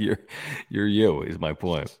you. Like you're you is my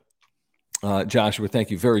point. Joshua,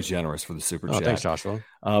 thank you. Very generous for the super chat. Thanks, Joshua.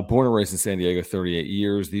 Born and raised in San Diego, 38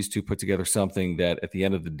 years. These two put together something that at the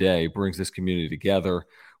end of the day brings this community together.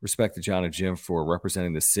 Respect to John and Jim for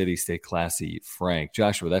representing the city. Stay classy, Frank.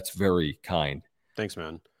 Joshua, that's very kind. Thanks,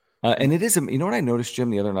 man. And it is, you know what I noticed, Jim,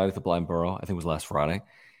 the other night at the Blind Burrow, I think it was last Friday,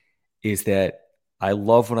 is that I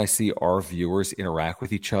love when I see our viewers interact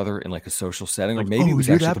with each other in like a social setting, or Like, maybe it oh, was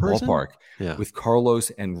you're actually at that the person? ballpark Yeah. with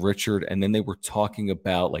Carlos and Richard, and then they were talking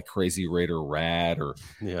about like Crazy Raider Rad or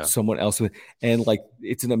Yeah. someone else, and like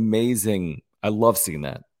it's an amazing. I love seeing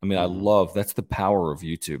that. I mean, that's the power of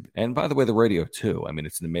YouTube, and by the way, the radio too. I mean,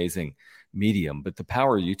 it's an amazing medium, but the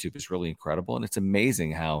power of YouTube is really incredible, and it's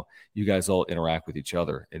amazing how you guys all interact with each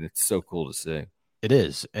other, and it's so cool to see. It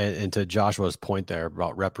is. And to Joshua's point there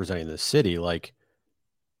about representing the city, like,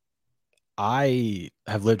 I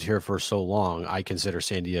have lived here for so long, I consider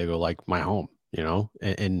San Diego like my home,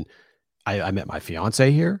 and I met my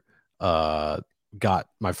fiance here, got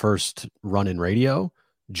my first run in radio.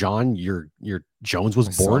 John, your Jones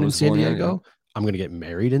was born in San Diego. Here, yeah. I'm going to get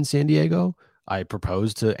married in San Diego. I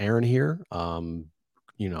proposed to Aaron here. I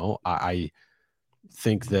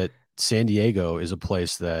think that San Diego is a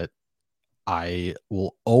place that I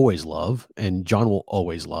will always love, and John will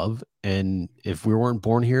always love. And if we weren't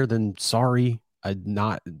born here, then sorry, I'm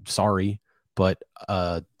not sorry, but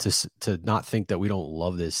to not think that we don't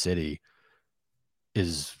love this city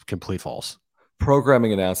is complete false.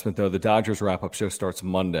 Programming announcement though: the Dodgers wrap-up show starts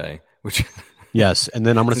Monday, which yes, and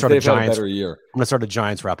then I'm going to start a Giants. Better year. I'm going to start a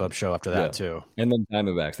Giants wrap-up show after that too, and then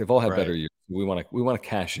Diamondbacks. They've all had better years. We want to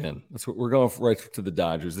cash in. That's what we're going right to the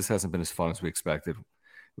Dodgers. This hasn't been as fun as we expected.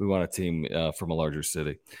 We want a team from a larger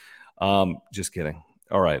city. Just kidding.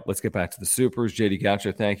 All right, let's get back to the Supers. JD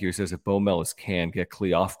Goucher, thank you. He says if Bo Mellis can get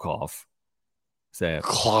Kleofkoff, say it,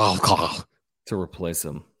 to replace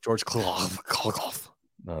him. George Kleofkoff.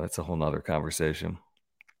 No, that's a whole nother conversation.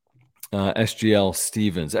 SGL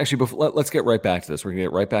Stevens. Actually, let's get right back to this. We're going to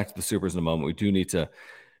get right back to the Supers in a moment. We do need to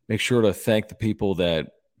make sure to thank the people that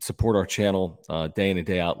support our channel day in and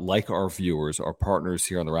day out, like our viewers, our partners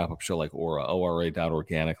here on the wrap-up show, like Aura,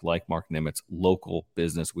 ORA.organic, like Mark Nimitz, local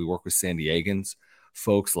business. We work with San Diegans,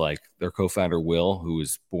 folks like their co-founder, Will, who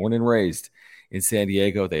was born and raised in San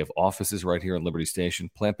Diego. They have offices right here in Liberty Station.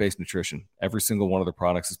 Plant-based nutrition. Every single one of their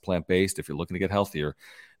products is plant-based. If you're looking to get healthier,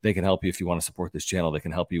 they can help you. If you want to support this channel, they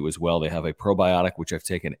can help you as well. They have a probiotic, which I've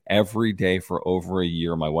taken every day for over a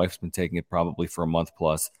year. My wife's been taking it probably for a month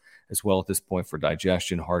plus as well at this point for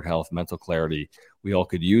digestion, heart health, mental clarity. We all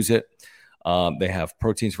could use it. They have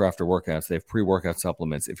proteins for after workouts. They have pre-workout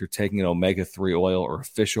supplements. If you're taking an omega-3 oil or a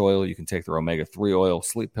fish oil, you can take their omega-3 oil,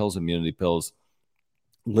 sleep pills, immunity pills,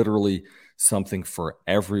 literally something for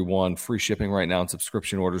everyone. Free shipping right now and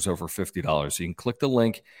subscription orders over $50. So you can click the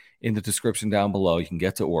link in the description down below. You can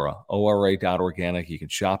get to Aura, ORA.organic. You can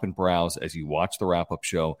shop and browse as you watch the wrap-up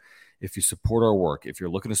show. If you support our work, if you're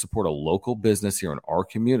looking to support a local business here in our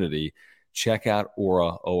community, check out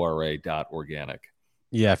Aura, ORA.organic.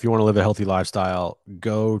 Yeah, if you want to live a healthy lifestyle,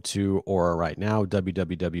 go to Aura right now,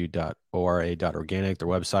 www.ora.organic. Their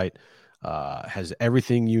website has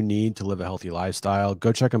everything you need to live a healthy lifestyle.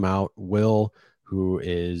 Go check them out. Will, who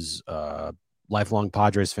is a lifelong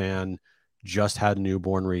Padres fan, just had a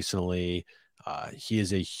newborn recently. He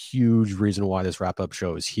is a huge reason why this wrap-up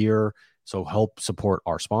show is here. So help support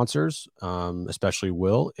our sponsors, especially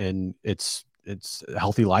Will. And it's a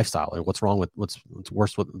healthy lifestyle. And what's wrong with what's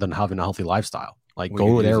worse than having a healthy lifestyle? Like,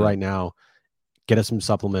 go there right now, get us some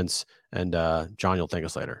supplements, and John, you'll thank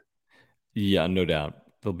us later. Yeah, no doubt.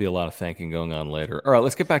 There'll be a lot of thanking going on later. All right,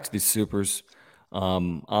 let's get back to these Supers.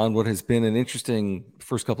 On what has been an interesting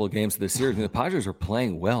first couple of games of this series. The Padres are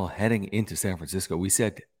playing well heading into San Francisco. We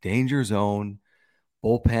said danger zone,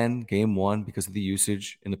 bullpen game one because of the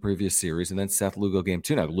usage in the previous series, and then Seth Lugo game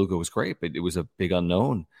two. Now, Lugo was great, but it was a big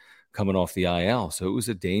unknown coming off the IL, so it was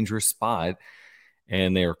a dangerous spot,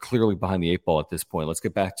 and they are clearly behind the eight ball at this point. Let's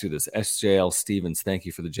get back to this. SJL Stevens, thank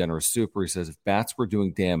you for the generous super. He says, if bats were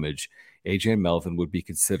doing damage, AJ and Melvin would be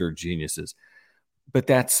considered geniuses. But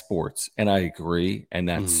that's sports, and I agree, and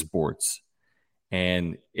that's sports.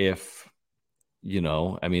 And if,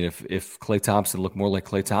 if Klay Thompson looked more like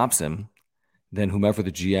Klay Thompson, then whomever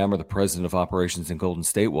the GM or the president of operations in Golden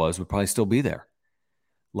State was would probably still be there.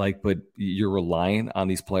 But you're relying on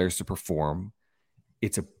these players to perform.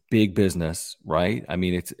 It's a big business, right? I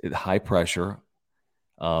mean, it's high pressure,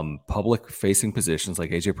 public-facing positions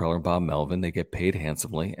like AJ Preller and Bob Melvin. They get paid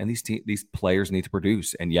handsomely, and these players need to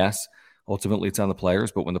produce. And yes, ultimately it's on the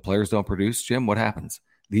players, but when the players don't produce, Jim, what happens?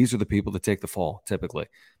 These are the people that take the fall, typically.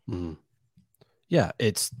 Mm-hmm. Yeah,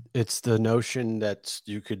 it's the notion that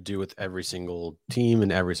you could do with every single team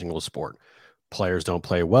in every single sport. Players don't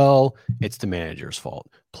play well, it's the manager's fault.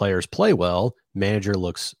 Players play well,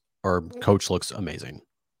 coach looks amazing.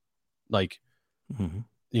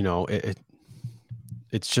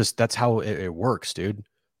 It's just, that's how it works, dude.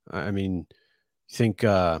 I mean, think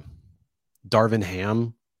Darvin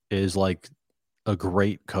Ham is like a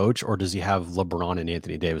great coach, or does he have LeBron and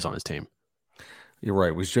Anthony Davis on his team? You're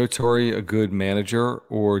right. Was Joe Torre a good manager,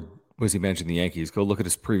 or was he managing the Yankees? Go look at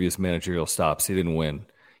his previous managerial stops. He didn't win.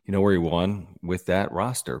 You know where he won? With that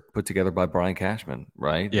roster put together by Brian Cashman,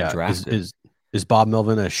 right? And Yeah. drafted. Is Bob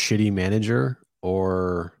Melvin a shitty manager,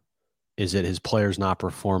 or is it his players not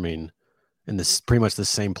performing and this pretty much the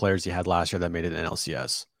same players he had last year that made it an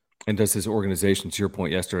LCS? And does his organization, to your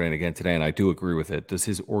point yesterday and again today, and I do agree with it, does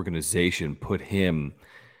his organization put him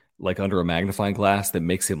like under a magnifying glass that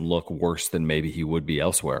makes him look worse than maybe he would be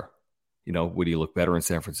elsewhere? You know, would he look better in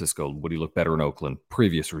San Francisco? Would he look better in Oakland,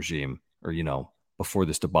 previous regime, or, you know, before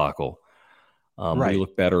this debacle? Would he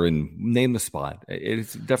look better in name the spot?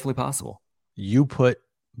 It's definitely possible. You put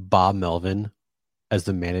Bob Melvin as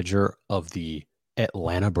the manager of the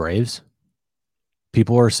Atlanta Braves.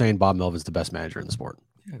 People are saying Bob Melvin's the best manager in the sport.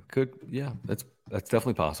 Yeah, good. Yeah, that's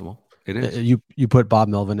definitely possible. It is. You put Bob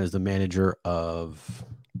Melvin as the manager of,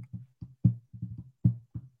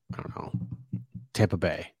 I don't know, Tampa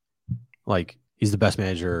Bay. Like, he's the best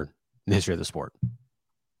manager in the history of the sport.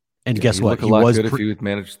 And yeah, guess what? He was good if he would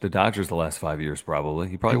manage the Dodgers the last 5 years. Probably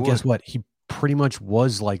he probably would. Guess what? He pretty much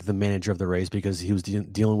was like the manager of the Rays because he was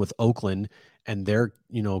dealing with Oakland and their,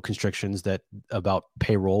 you know, constrictions that about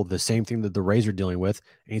payroll, the same thing that the Rays are dealing with.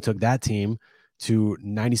 And he took that team to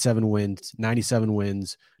 97 wins,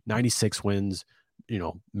 96 wins, you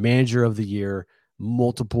know, manager of the year,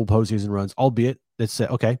 multiple postseason runs, albeit that's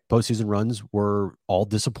okay. Postseason runs were all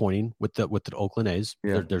disappointing with the Oakland A's.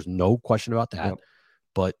 Yeah. There's no question about that. Yep.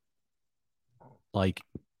 But like,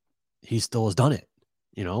 he still has done it,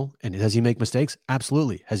 you know? And does he make mistakes?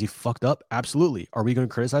 Absolutely. Has he fucked up? Absolutely. Are we going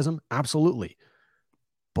to criticize him? Absolutely.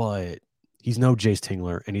 But he's no Jace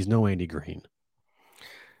Tingler and he's no Andy Green.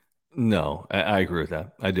 No, I agree with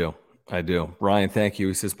that. I do. Ryan, thank you.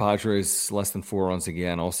 He says Padres less than 4 runs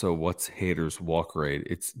again. Also, what's Hader's walk rate?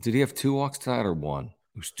 Did he have 2 walks tonight or 1? It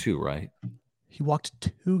was 2, right? He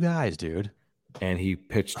walked 2 guys, dude. And he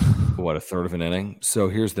pitched, what, a third of an inning? So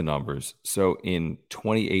here's the numbers. So in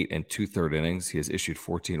 28 and 2/3 innings, he has issued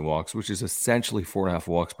 14 walks, which is essentially 4.5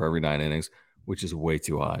 walks per every 9 innings, which is way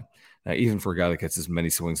too high. Now, even for a guy that gets as many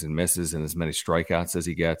swings and misses and as many strikeouts as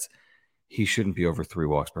he gets, he shouldn't be over 3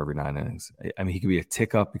 walks per every 9 innings. I mean, he could be a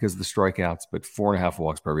tick up because of the strikeouts, but 4.5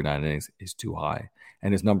 walks per every 9 innings is too high.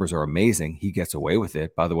 And his numbers are amazing. He gets away with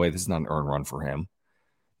it. By the way, this is not an earned run for him,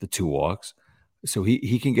 the 2 walks. So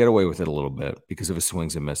he can get away with it a little bit because of his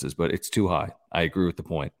swings and misses, but it's too high. I agree with the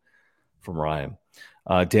point from Ryan.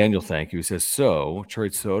 Daniel, thank you. He says, so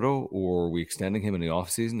trade Soto or are we extending him in the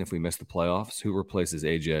offseason if we miss the playoffs? Who replaces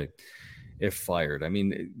AJ if fired? I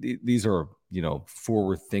mean, these are, you know,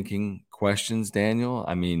 forward-thinking questions, Daniel.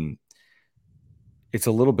 I mean, it's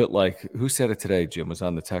a little bit like, who said it today, Jim, was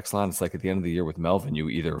on the text line. It's like at the end of the year with Melvin, you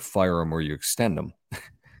either fire him or you extend him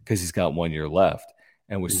because he's got 1 year left.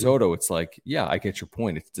 And with Soto, it's like, yeah, I get your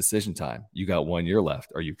point. It's decision time. You got 1 year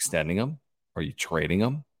left. Are you extending him? Are you trading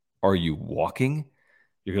him? Are you walking?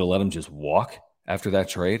 You're going to let him just walk after that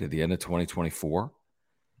trade at the end of 2024?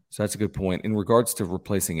 So that's a good point. In regards to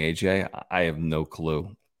replacing AJ, I have no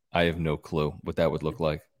clue. What that would look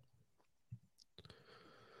like.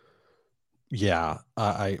 Yeah.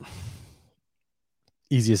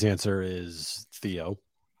 Easiest answer is Theo.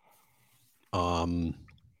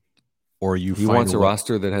 Or he wants a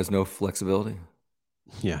roster that has no flexibility.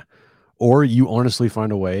 Yeah. Or you honestly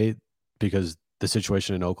find a way, because the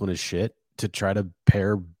situation in Oakland is shit, to try to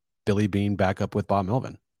pair Billy Beane back up with Bob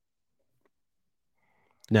Melvin.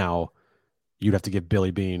 Now, you'd have to give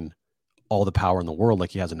Billy Beane all the power in the world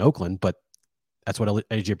like he has in Oakland, but that's what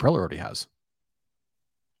AJ Preller already has.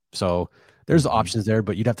 So there's options there,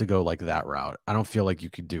 but you'd have to go like that route. I don't feel like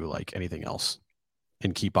you could do like anything else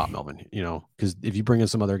and keep Bob Melvin, you know, because if you bring in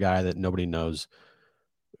some other guy that nobody knows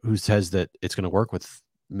who says that it's going to work with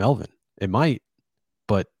Melvin, it might,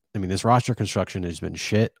 but I mean, this roster construction has been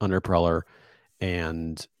shit under Preller,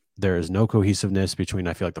 and there is no cohesiveness between,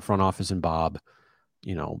 I feel like, the front office and Bob.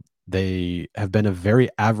 You know, they have been a very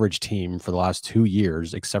average team for the last 2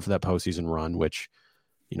 years, except for that postseason run, which,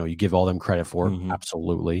 you know, you give all them credit for.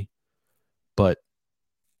 Absolutely. But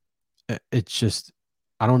it's just,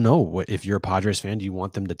 I don't know. If you're a Padres fan, do you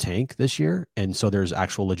want them to tank this year? And so there's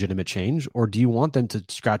actual legitimate change, or do you want them to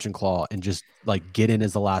scratch and claw and just like get in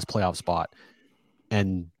as the last playoff spot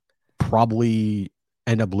and probably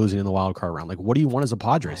end up losing in the wild card round? Like, what do you want as a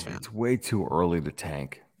Padres fan? It's way too early to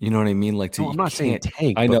tank. You know what I mean? Like, I'm not saying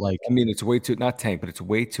tank. I know. But like, I mean, it's way too, not tank, but it's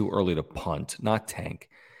way too early to punt, not tank.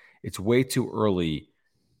 It's way too early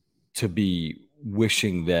to be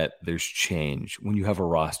wishing that there's change when you have a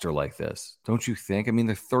roster like this. Don't you think? I mean,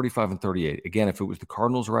 they're 35 and 38. Again, if it was the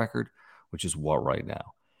Cardinals record which is what right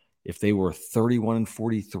now? If they were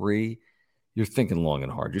 31-43, you're thinking long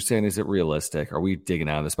and hard. You're saying, is it realistic? Are we digging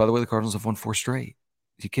out of this? By the way, the Cardinals have won 4 straight.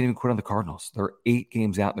 You can't even quit on the Cardinals. They're 8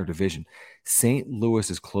 games out in their division. St. Louis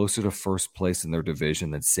is closer to first place in their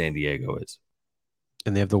division than San Diego is.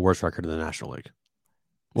 And they have the worst record in the National League.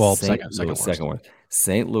 Well, second worst.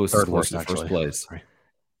 St. Louis is closer to first place right,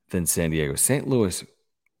 than San Diego. St. Louis,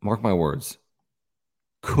 mark my words,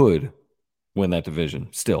 could win that division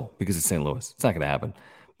still because it's St. Louis. It's not going to happen,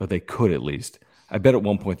 but they could at least. I bet at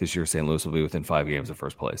one point this year, St. Louis will be within 5 games of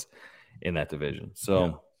first place in that division.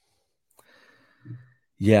 So,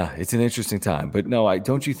 yeah, it's an interesting time. But no,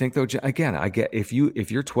 don't you think though? Again, I get if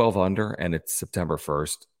you're 12 under and it's September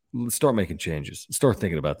 1st, let's start making changes. Start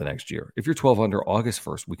thinking about the next year. If you're 12 under August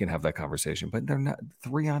 1st, we can have that conversation. But they're not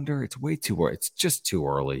 3 under. It's way too early. It's just too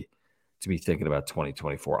early to be thinking about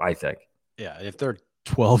 2024. I think. Yeah, if they're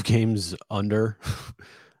 12 games under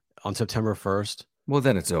on September 1st. Well,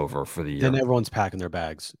 then it's over for the year. Then everyone's packing their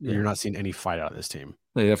bags. Yeah. You're not seeing any fight out of this team.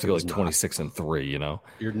 You have to go like 26-3, you know?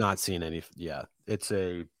 You're not seeing any. Yeah, it's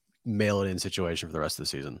a mail-it-in situation for the rest of the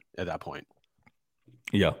season at that point.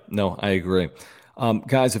 Yeah, no, I agree.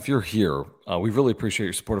 Guys, if you're here, we really appreciate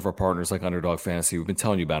your support of our partners like Underdog Fantasy. We've been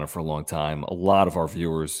telling you about it for a long time. A lot of our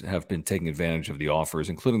viewers have been taking advantage of the offers,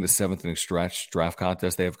 including the 7th inning stretch draft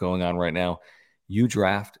contest they have going on right now. You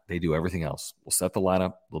draft, they do everything else. We'll set the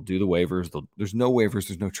lineup. They'll do the waivers. There's no waivers.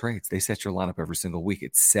 There's no trades. They set your lineup every single week.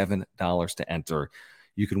 It's $7 to enter.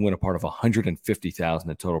 You can win a part of $150,000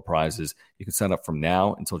 in total prizes. You can sign up from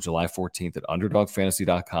now until July 14th at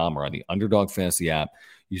UnderdogFantasy.com or on the Underdog Fantasy app.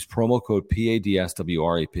 Use promo code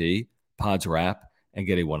PADSWRAP, PODSWRAP, and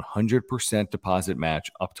get a 100% deposit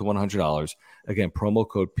match up to $100. Again, promo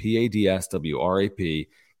code PADSWRAP.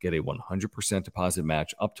 Get a 100% deposit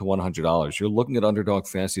match up to $100. You're looking at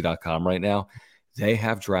UnderdogFantasy.com right now. They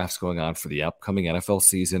have drafts going on for the upcoming NFL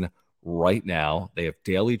season right now. They have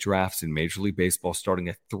daily drafts in Major League Baseball starting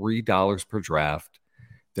at $3 per draft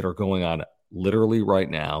that are going on literally right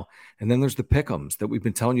now. And then there's the pick'ems that we've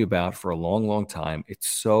been telling you about for a long, long time. It's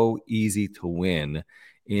so easy to win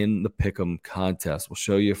in the pick'em contest. We'll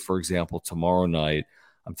show you, for example, tomorrow night.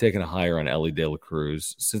 I'm taking a higher on Ellie De La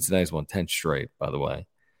Cruz. Cincinnati's won 10 straight, by the way.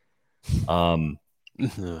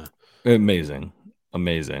 Amazing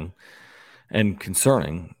and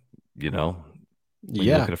concerning, you know, when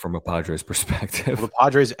you look at it from a Padres perspective. Will the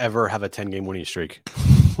Padres ever have a 10-game winning streak?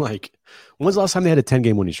 Like, when was the last time they had a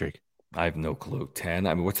 10-game winning streak? I have no clue. 10?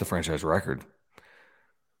 I mean, what's the franchise record?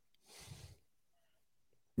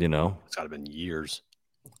 You know? It's got to have been years.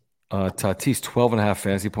 Tatis, 12.5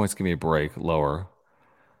 fantasy points. Give me a break. Lower.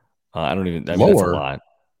 I mean, that's a lot.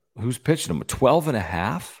 Who's pitching him?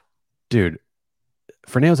 12.5? Dude,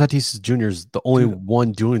 Fernando Tatis Jr. is the only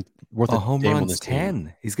one doing worth a home run. 10.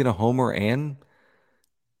 Team. He's going to homer and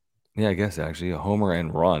I guess actually a homer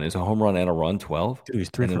and run. Is a home run and a run 12? Dude, he's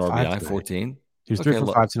 3 and for an 5 RBI tonight. 14. He was 3 for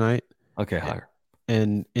 5 tonight. Okay, higher.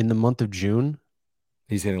 And in the month of June,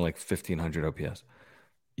 he's hitting like 1,500 OPS.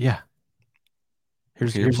 Yeah.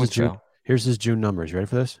 Here's his June numbers. You ready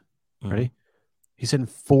for this? Mm-hmm. Ready? He's hitting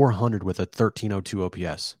 400 with a 1302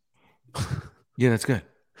 OPS. Yeah, that's good.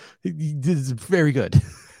 This is very good.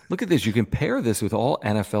 Look at this. You can pair this with all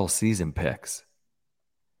NFL season picks.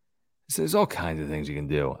 So there's all kinds of things you can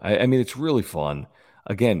do. I mean, it's really fun.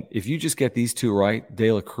 Again, if you just get these two right,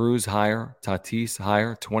 De La Cruz higher, Tatis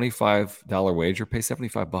higher, $25 wager, pay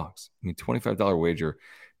 $75. I mean, $25 wager,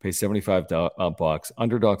 pay $75 bucks.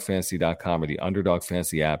 UnderdogFantasy.com or the Underdog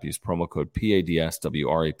Fantasy app. Use promo code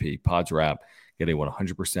PADSWRAP, PODSWRAP. Get a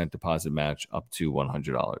 100% deposit match up to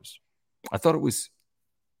 $100. I thought it was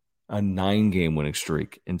a 9-game winning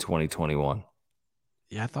streak in 2021.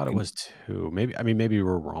 Yeah, I thought it was 2. Maybe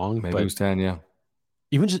we're wrong. Maybe it was 10, yeah.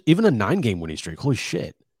 Even a 9-game winning streak. Holy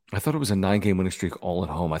shit. I thought it was a 9-game winning streak all at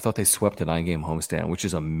home. I thought they swept a 9-game homestand, which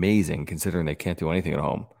is amazing considering they can't do anything at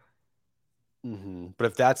home. Mm-hmm. But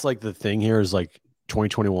if that's like the thing here is like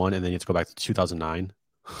 2021 and then you have to go back to 2009,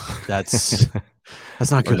 that's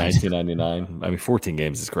not good. 1999. I mean, 14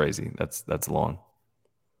 games is crazy. That's long.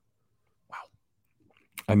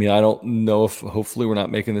 I mean, I don't know if hopefully we're not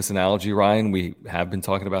making this analogy, Ryan. We have been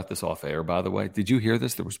talking about this off air, by the way. Did you hear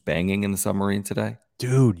this? There was banging in the submarine today.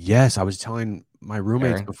 Dude, yes. I was telling my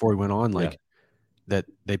roommates before we went on, that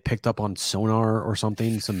they picked up on sonar or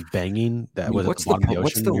something, some banging that was at the bottom of the ocean.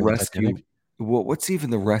 What's the rescue? What's even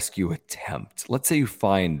the rescue attempt? Let's say you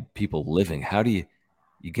find people living. How do you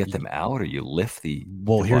get them out or you lift the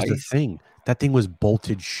device? Here's the thing. That thing was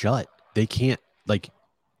bolted shut. They can't,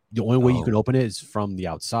 the only way you can open it is from the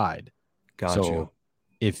outside. Got you.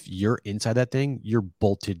 If you're inside that thing, you're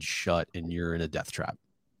bolted shut and you're in a death trap.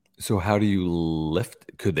 So how do you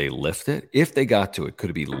lift? Could they lift it? If they got to it,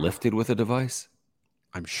 could it be lifted with a device?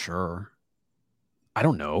 I'm sure. I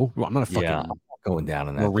don't know. Well, I'm not a fucking going down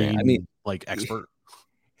in that marine thing. I mean, expert.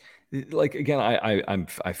 Like again,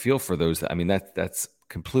 I feel for those. That, I mean, that's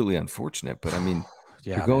completely unfortunate. But I mean,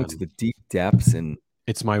 Yeah, you're going to the deep depths, and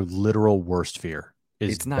it's my literal worst fear.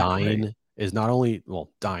 Is it's not dying. great. Is not only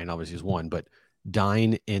dying obviously is one, but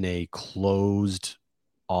dying in a closed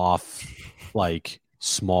off like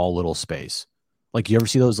small little space. Like you ever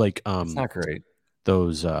see those like It's not great.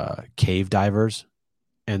 Those cave divers,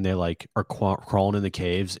 and they like are crawling in the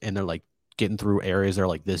caves, and they're like getting through areas that are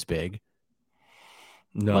like this big.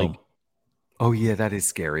 No. Like, oh yeah, that is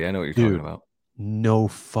scary. I know what you're dude, talking about. no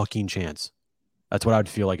fucking chance. That's what I would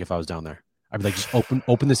feel like if I was down there. I'd be like, just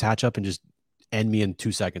open this hatch up and just end me in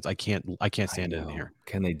 2 seconds. I can't stand it in here.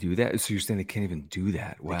 Can they do that? So you're saying they can't even do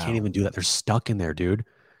that? Wow. They can't even do that. They're stuck in there, dude.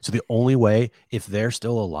 So the only way, if they're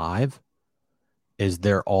still alive, is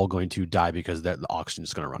they're all going to die because the oxygen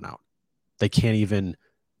is going to run out. They can't even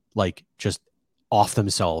like just off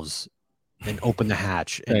themselves and open the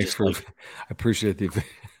hatch. And Thanks just, for. like, I appreciate the.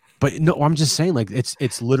 but no, I'm just saying, like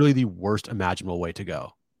it's literally the worst imaginable way to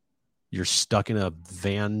go. You're stuck in a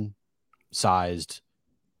van-sized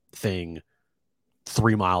thing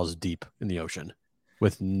 3 miles deep in the ocean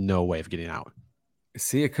with no way of getting out.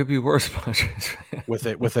 See, it could be worse. with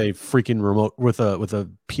a freaking remote with a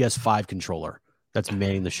PS5 controller that's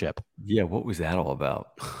manning the ship. Yeah, what was that all about?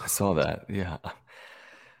 I saw that. Yeah.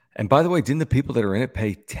 And by the way, didn't the people that are in it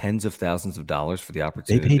pay tens of thousands of dollars for the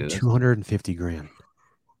opportunity? They paid $250,000. Oh my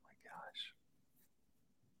gosh.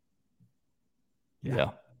 Yeah.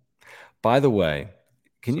 By the way,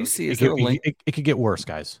 can you see? Is there a link? It could get worse,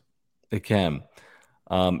 guys. It can.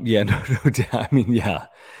 Yeah, no doubt. I mean, yeah,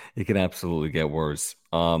 it can absolutely get worse.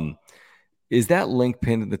 Is that link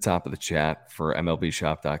pinned at the top of the chat for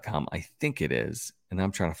MLBshop.com? I think it is, and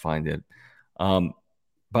I'm trying to find it.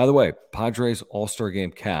 By the way, Padres All-Star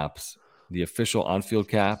Game caps, the official on-field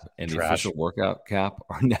cap and the official workout cap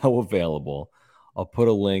are now available. I'll put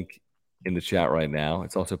a link in the chat right now.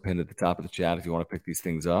 It's also pinned at the top of the chat if you want to pick these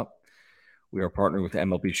things up. We are partnering with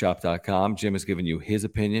MLBshop.com. Jim has given you his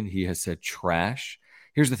opinion. He has said trash.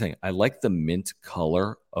 Here's the thing. I like the mint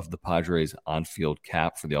color of the Padres on-field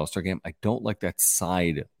cap for the All-Star Game. I don't like that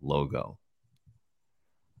side logo.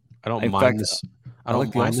 I don't mind this. I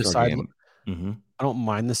don't mind the side. Mm-hmm. I don't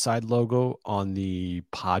mind the side logo on the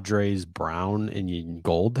Padres brown and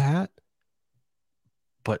gold hat.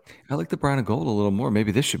 But I like the brown and gold a little more.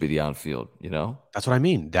 Maybe this should be the on-field, That's what I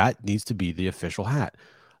mean. That needs to be the official hat.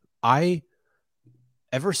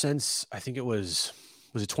 Ever since, I think it was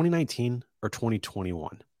it 2019 or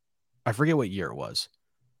 2021? I forget what year it was.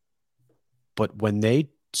 But when they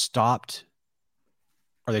stopped,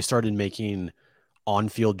 or they started making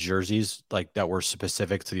on-field jerseys like that were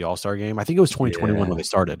specific to the All-Star game, I think it was 2021 when they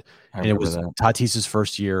started. And it was Tatis's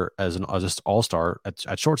first year as an All-Star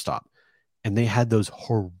at shortstop. And they had those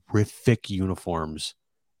horrific uniforms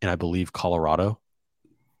in, I believe, Colorado.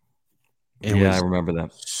 And I remember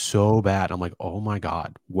that. So bad. I'm like, oh my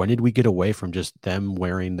God. When did we get away from just them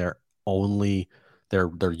wearing their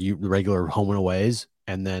regular home and aways,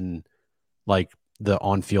 and then like the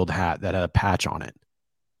on-field hat that had a patch on it?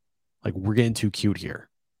 Like, we're getting too cute here.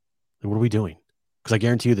 Like, what are we doing? Because I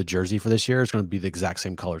guarantee you the jersey for this year is going to be the exact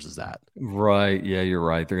same colors as that. Right. Yeah, you're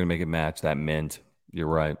right. They're going to make it match that mint. You're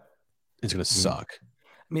right. It's going to suck.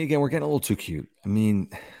 I mean, again, we're getting a little too cute. I mean,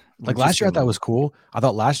 like last year, I thought it was cool. I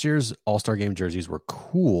thought last year's All-Star Game jerseys were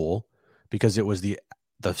cool because it was the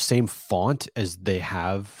same font as they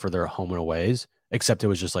have for their home and aways, except it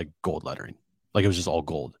was just like gold lettering. Like, it was just all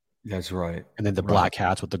gold. That's right. And then the black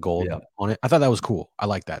hats with the gold on it. I thought that was cool. I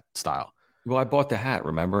like that style. Well, I bought the hat,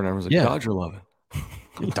 remember? And I was like, Dodger love it.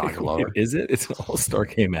 Dodger love it. Is it? It's an All-Star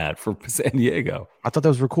Game hat for San Diego. I thought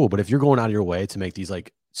those were cool. But if you're going out of your way to make these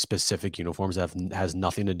like specific uniforms that has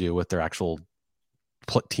nothing to do with their actual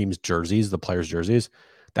team's jerseys, the players' jerseys,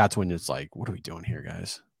 that's when it's like, what are we doing here,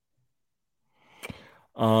 guys?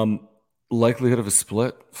 Likelihood of a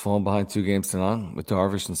split, falling behind 2 games to none with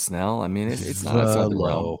Darvish and Snell. I mean, it's not outside the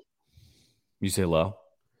realm. You say low?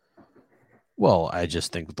 Well, I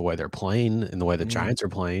just think the way they're playing and the way the Giants are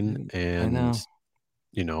playing, and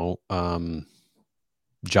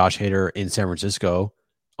Josh Hader in San Francisco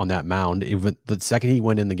on that mound, even the second he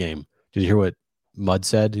went in the game, did you hear what Mudd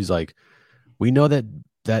said? He's like, we know that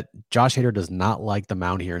Josh Hader does not like the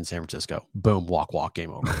mound here in San Francisco. Boom, walk,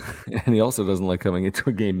 game over. And he also doesn't like coming into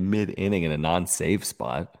a game mid-inning in a non-save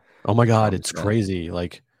spot. Oh my God, it's crazy.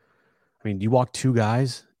 Like, I mean, you walk 2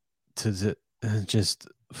 guys to just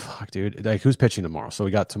fuck, dude. Like, who's pitching tomorrow? So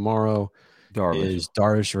we got tomorrow is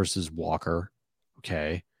Darvish versus Walker.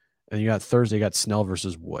 Okay. And you got Thursday, you got Snell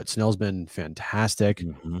versus Wood. Snell's been fantastic.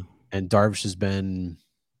 Mm-hmm. And Darvish has been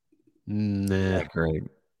not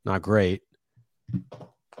great.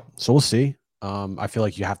 So we'll see. I feel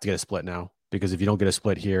like you have to get a split now, because if you don't get a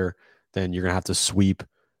split here, then you're going to have to sweep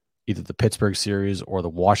either the Pittsburgh series or the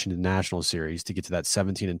Washington National series to get to that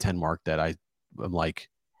 17-10 mark that I'm like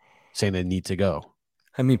saying they need to go.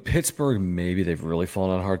 I mean, Pittsburgh, maybe they've really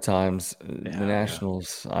fallen on hard times. The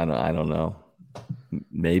Nationals, I don't know.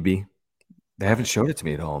 Maybe. They haven't showed it to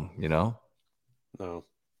me at home, No.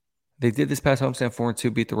 They did this past homestand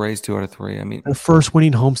 4-2, beat the Rays 2 out of 3. I mean, the first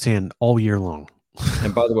winning homestand all year long.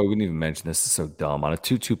 And by the way, we didn't even mention this. Is so dumb. On a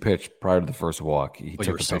 2-2 pitch prior to the first walk, he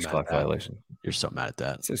took a pitch clock violation. You're so mad at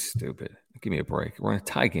that. It's so stupid. Give me a break. We're in a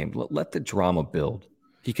tie game. Let the drama build.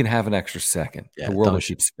 He can have an extra second. The world will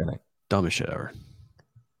keep spinning. Dumbest shit ever.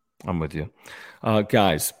 I'm with you.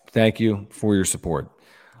 Guys, thank you for your support.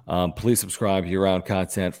 Please subscribe year-round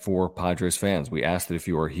content for Padres fans. We ask that if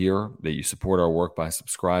you are here, that you support our work by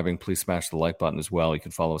subscribing. Please smash the like button as well. You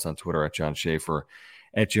can follow us on Twitter at John Schaefer,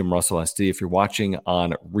 at Jim Russell SD. If you're watching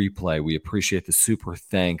on replay, we appreciate the super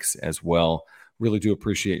thanks as well. Really do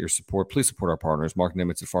appreciate your support. Please support our partners, Mark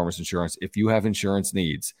Nimitz at Farmers Insurance. If you have insurance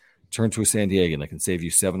needs, turn to a San Diegan that can save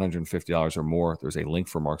you $750 or more. There's a link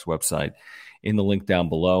for Mark's website in the link down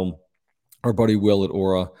below. Our buddy Will at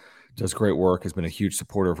Aura does great work, has been a huge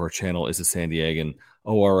supporter of our channel, is a San Diegan,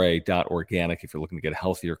 ora.organic. If you're looking to get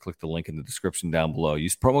healthier, click the link in the description down below.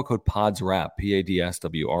 Use promo code PODSWRAP,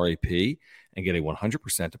 PADSWRAP, and get a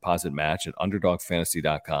 100% deposit match at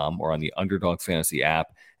UnderdogFantasy.com or on the Underdog Fantasy app.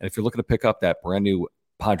 And if you're looking to pick up that brand new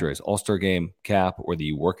Padres All-Star Game cap or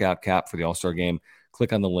the workout cap for the All-Star Game,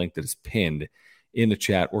 click on the link that is pinned in the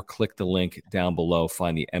chat or click the link down below.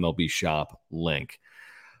 Find the MLB Shop link.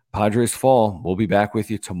 Padres fall. We'll be back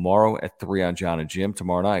with you tomorrow at 3 on John and Jim.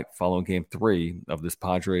 Tomorrow night, following Game 3 of this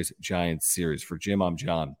Padres-Giants series. For Jim, I'm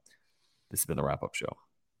John. This has been the Wrap-Up Show.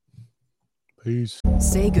 Peace.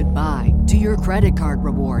 Say goodbye to your credit card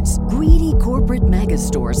rewards. Greedy corporate mega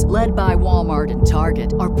stores, led by Walmart and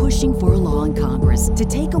Target, are pushing for a law in Congress to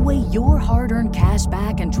take away your hard-earned cash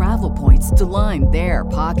back and travel points to line their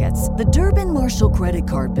pockets. The Durbin-Marshall credit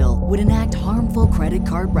card bill would enact harmful credit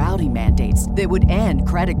card routing mandates that would end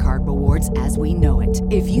credit card rewards as we know it.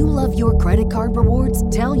 If you love your credit card rewards,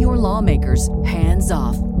 tell your lawmakers, hands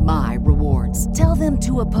off my rewards. Tell them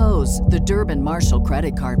to oppose the Durbin-Marshall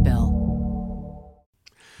credit card bill.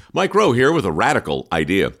 Mike Rowe here with a radical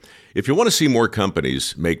idea. If you want to see more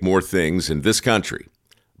companies make more things in this country,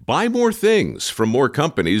 buy more things from more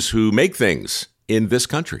companies who make things in this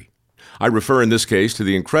country. I refer in this case to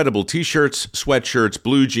the incredible t-shirts, sweatshirts,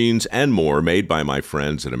 blue jeans, and more made by my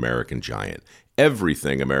friends at American Giant.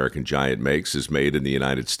 Everything American Giant makes is made in the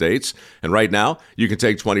United States. And right now, you can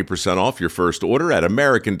take 20% off your first order at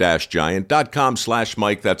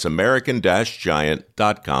american-giant.com/Mike. That's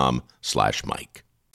american-giant.com/Mike.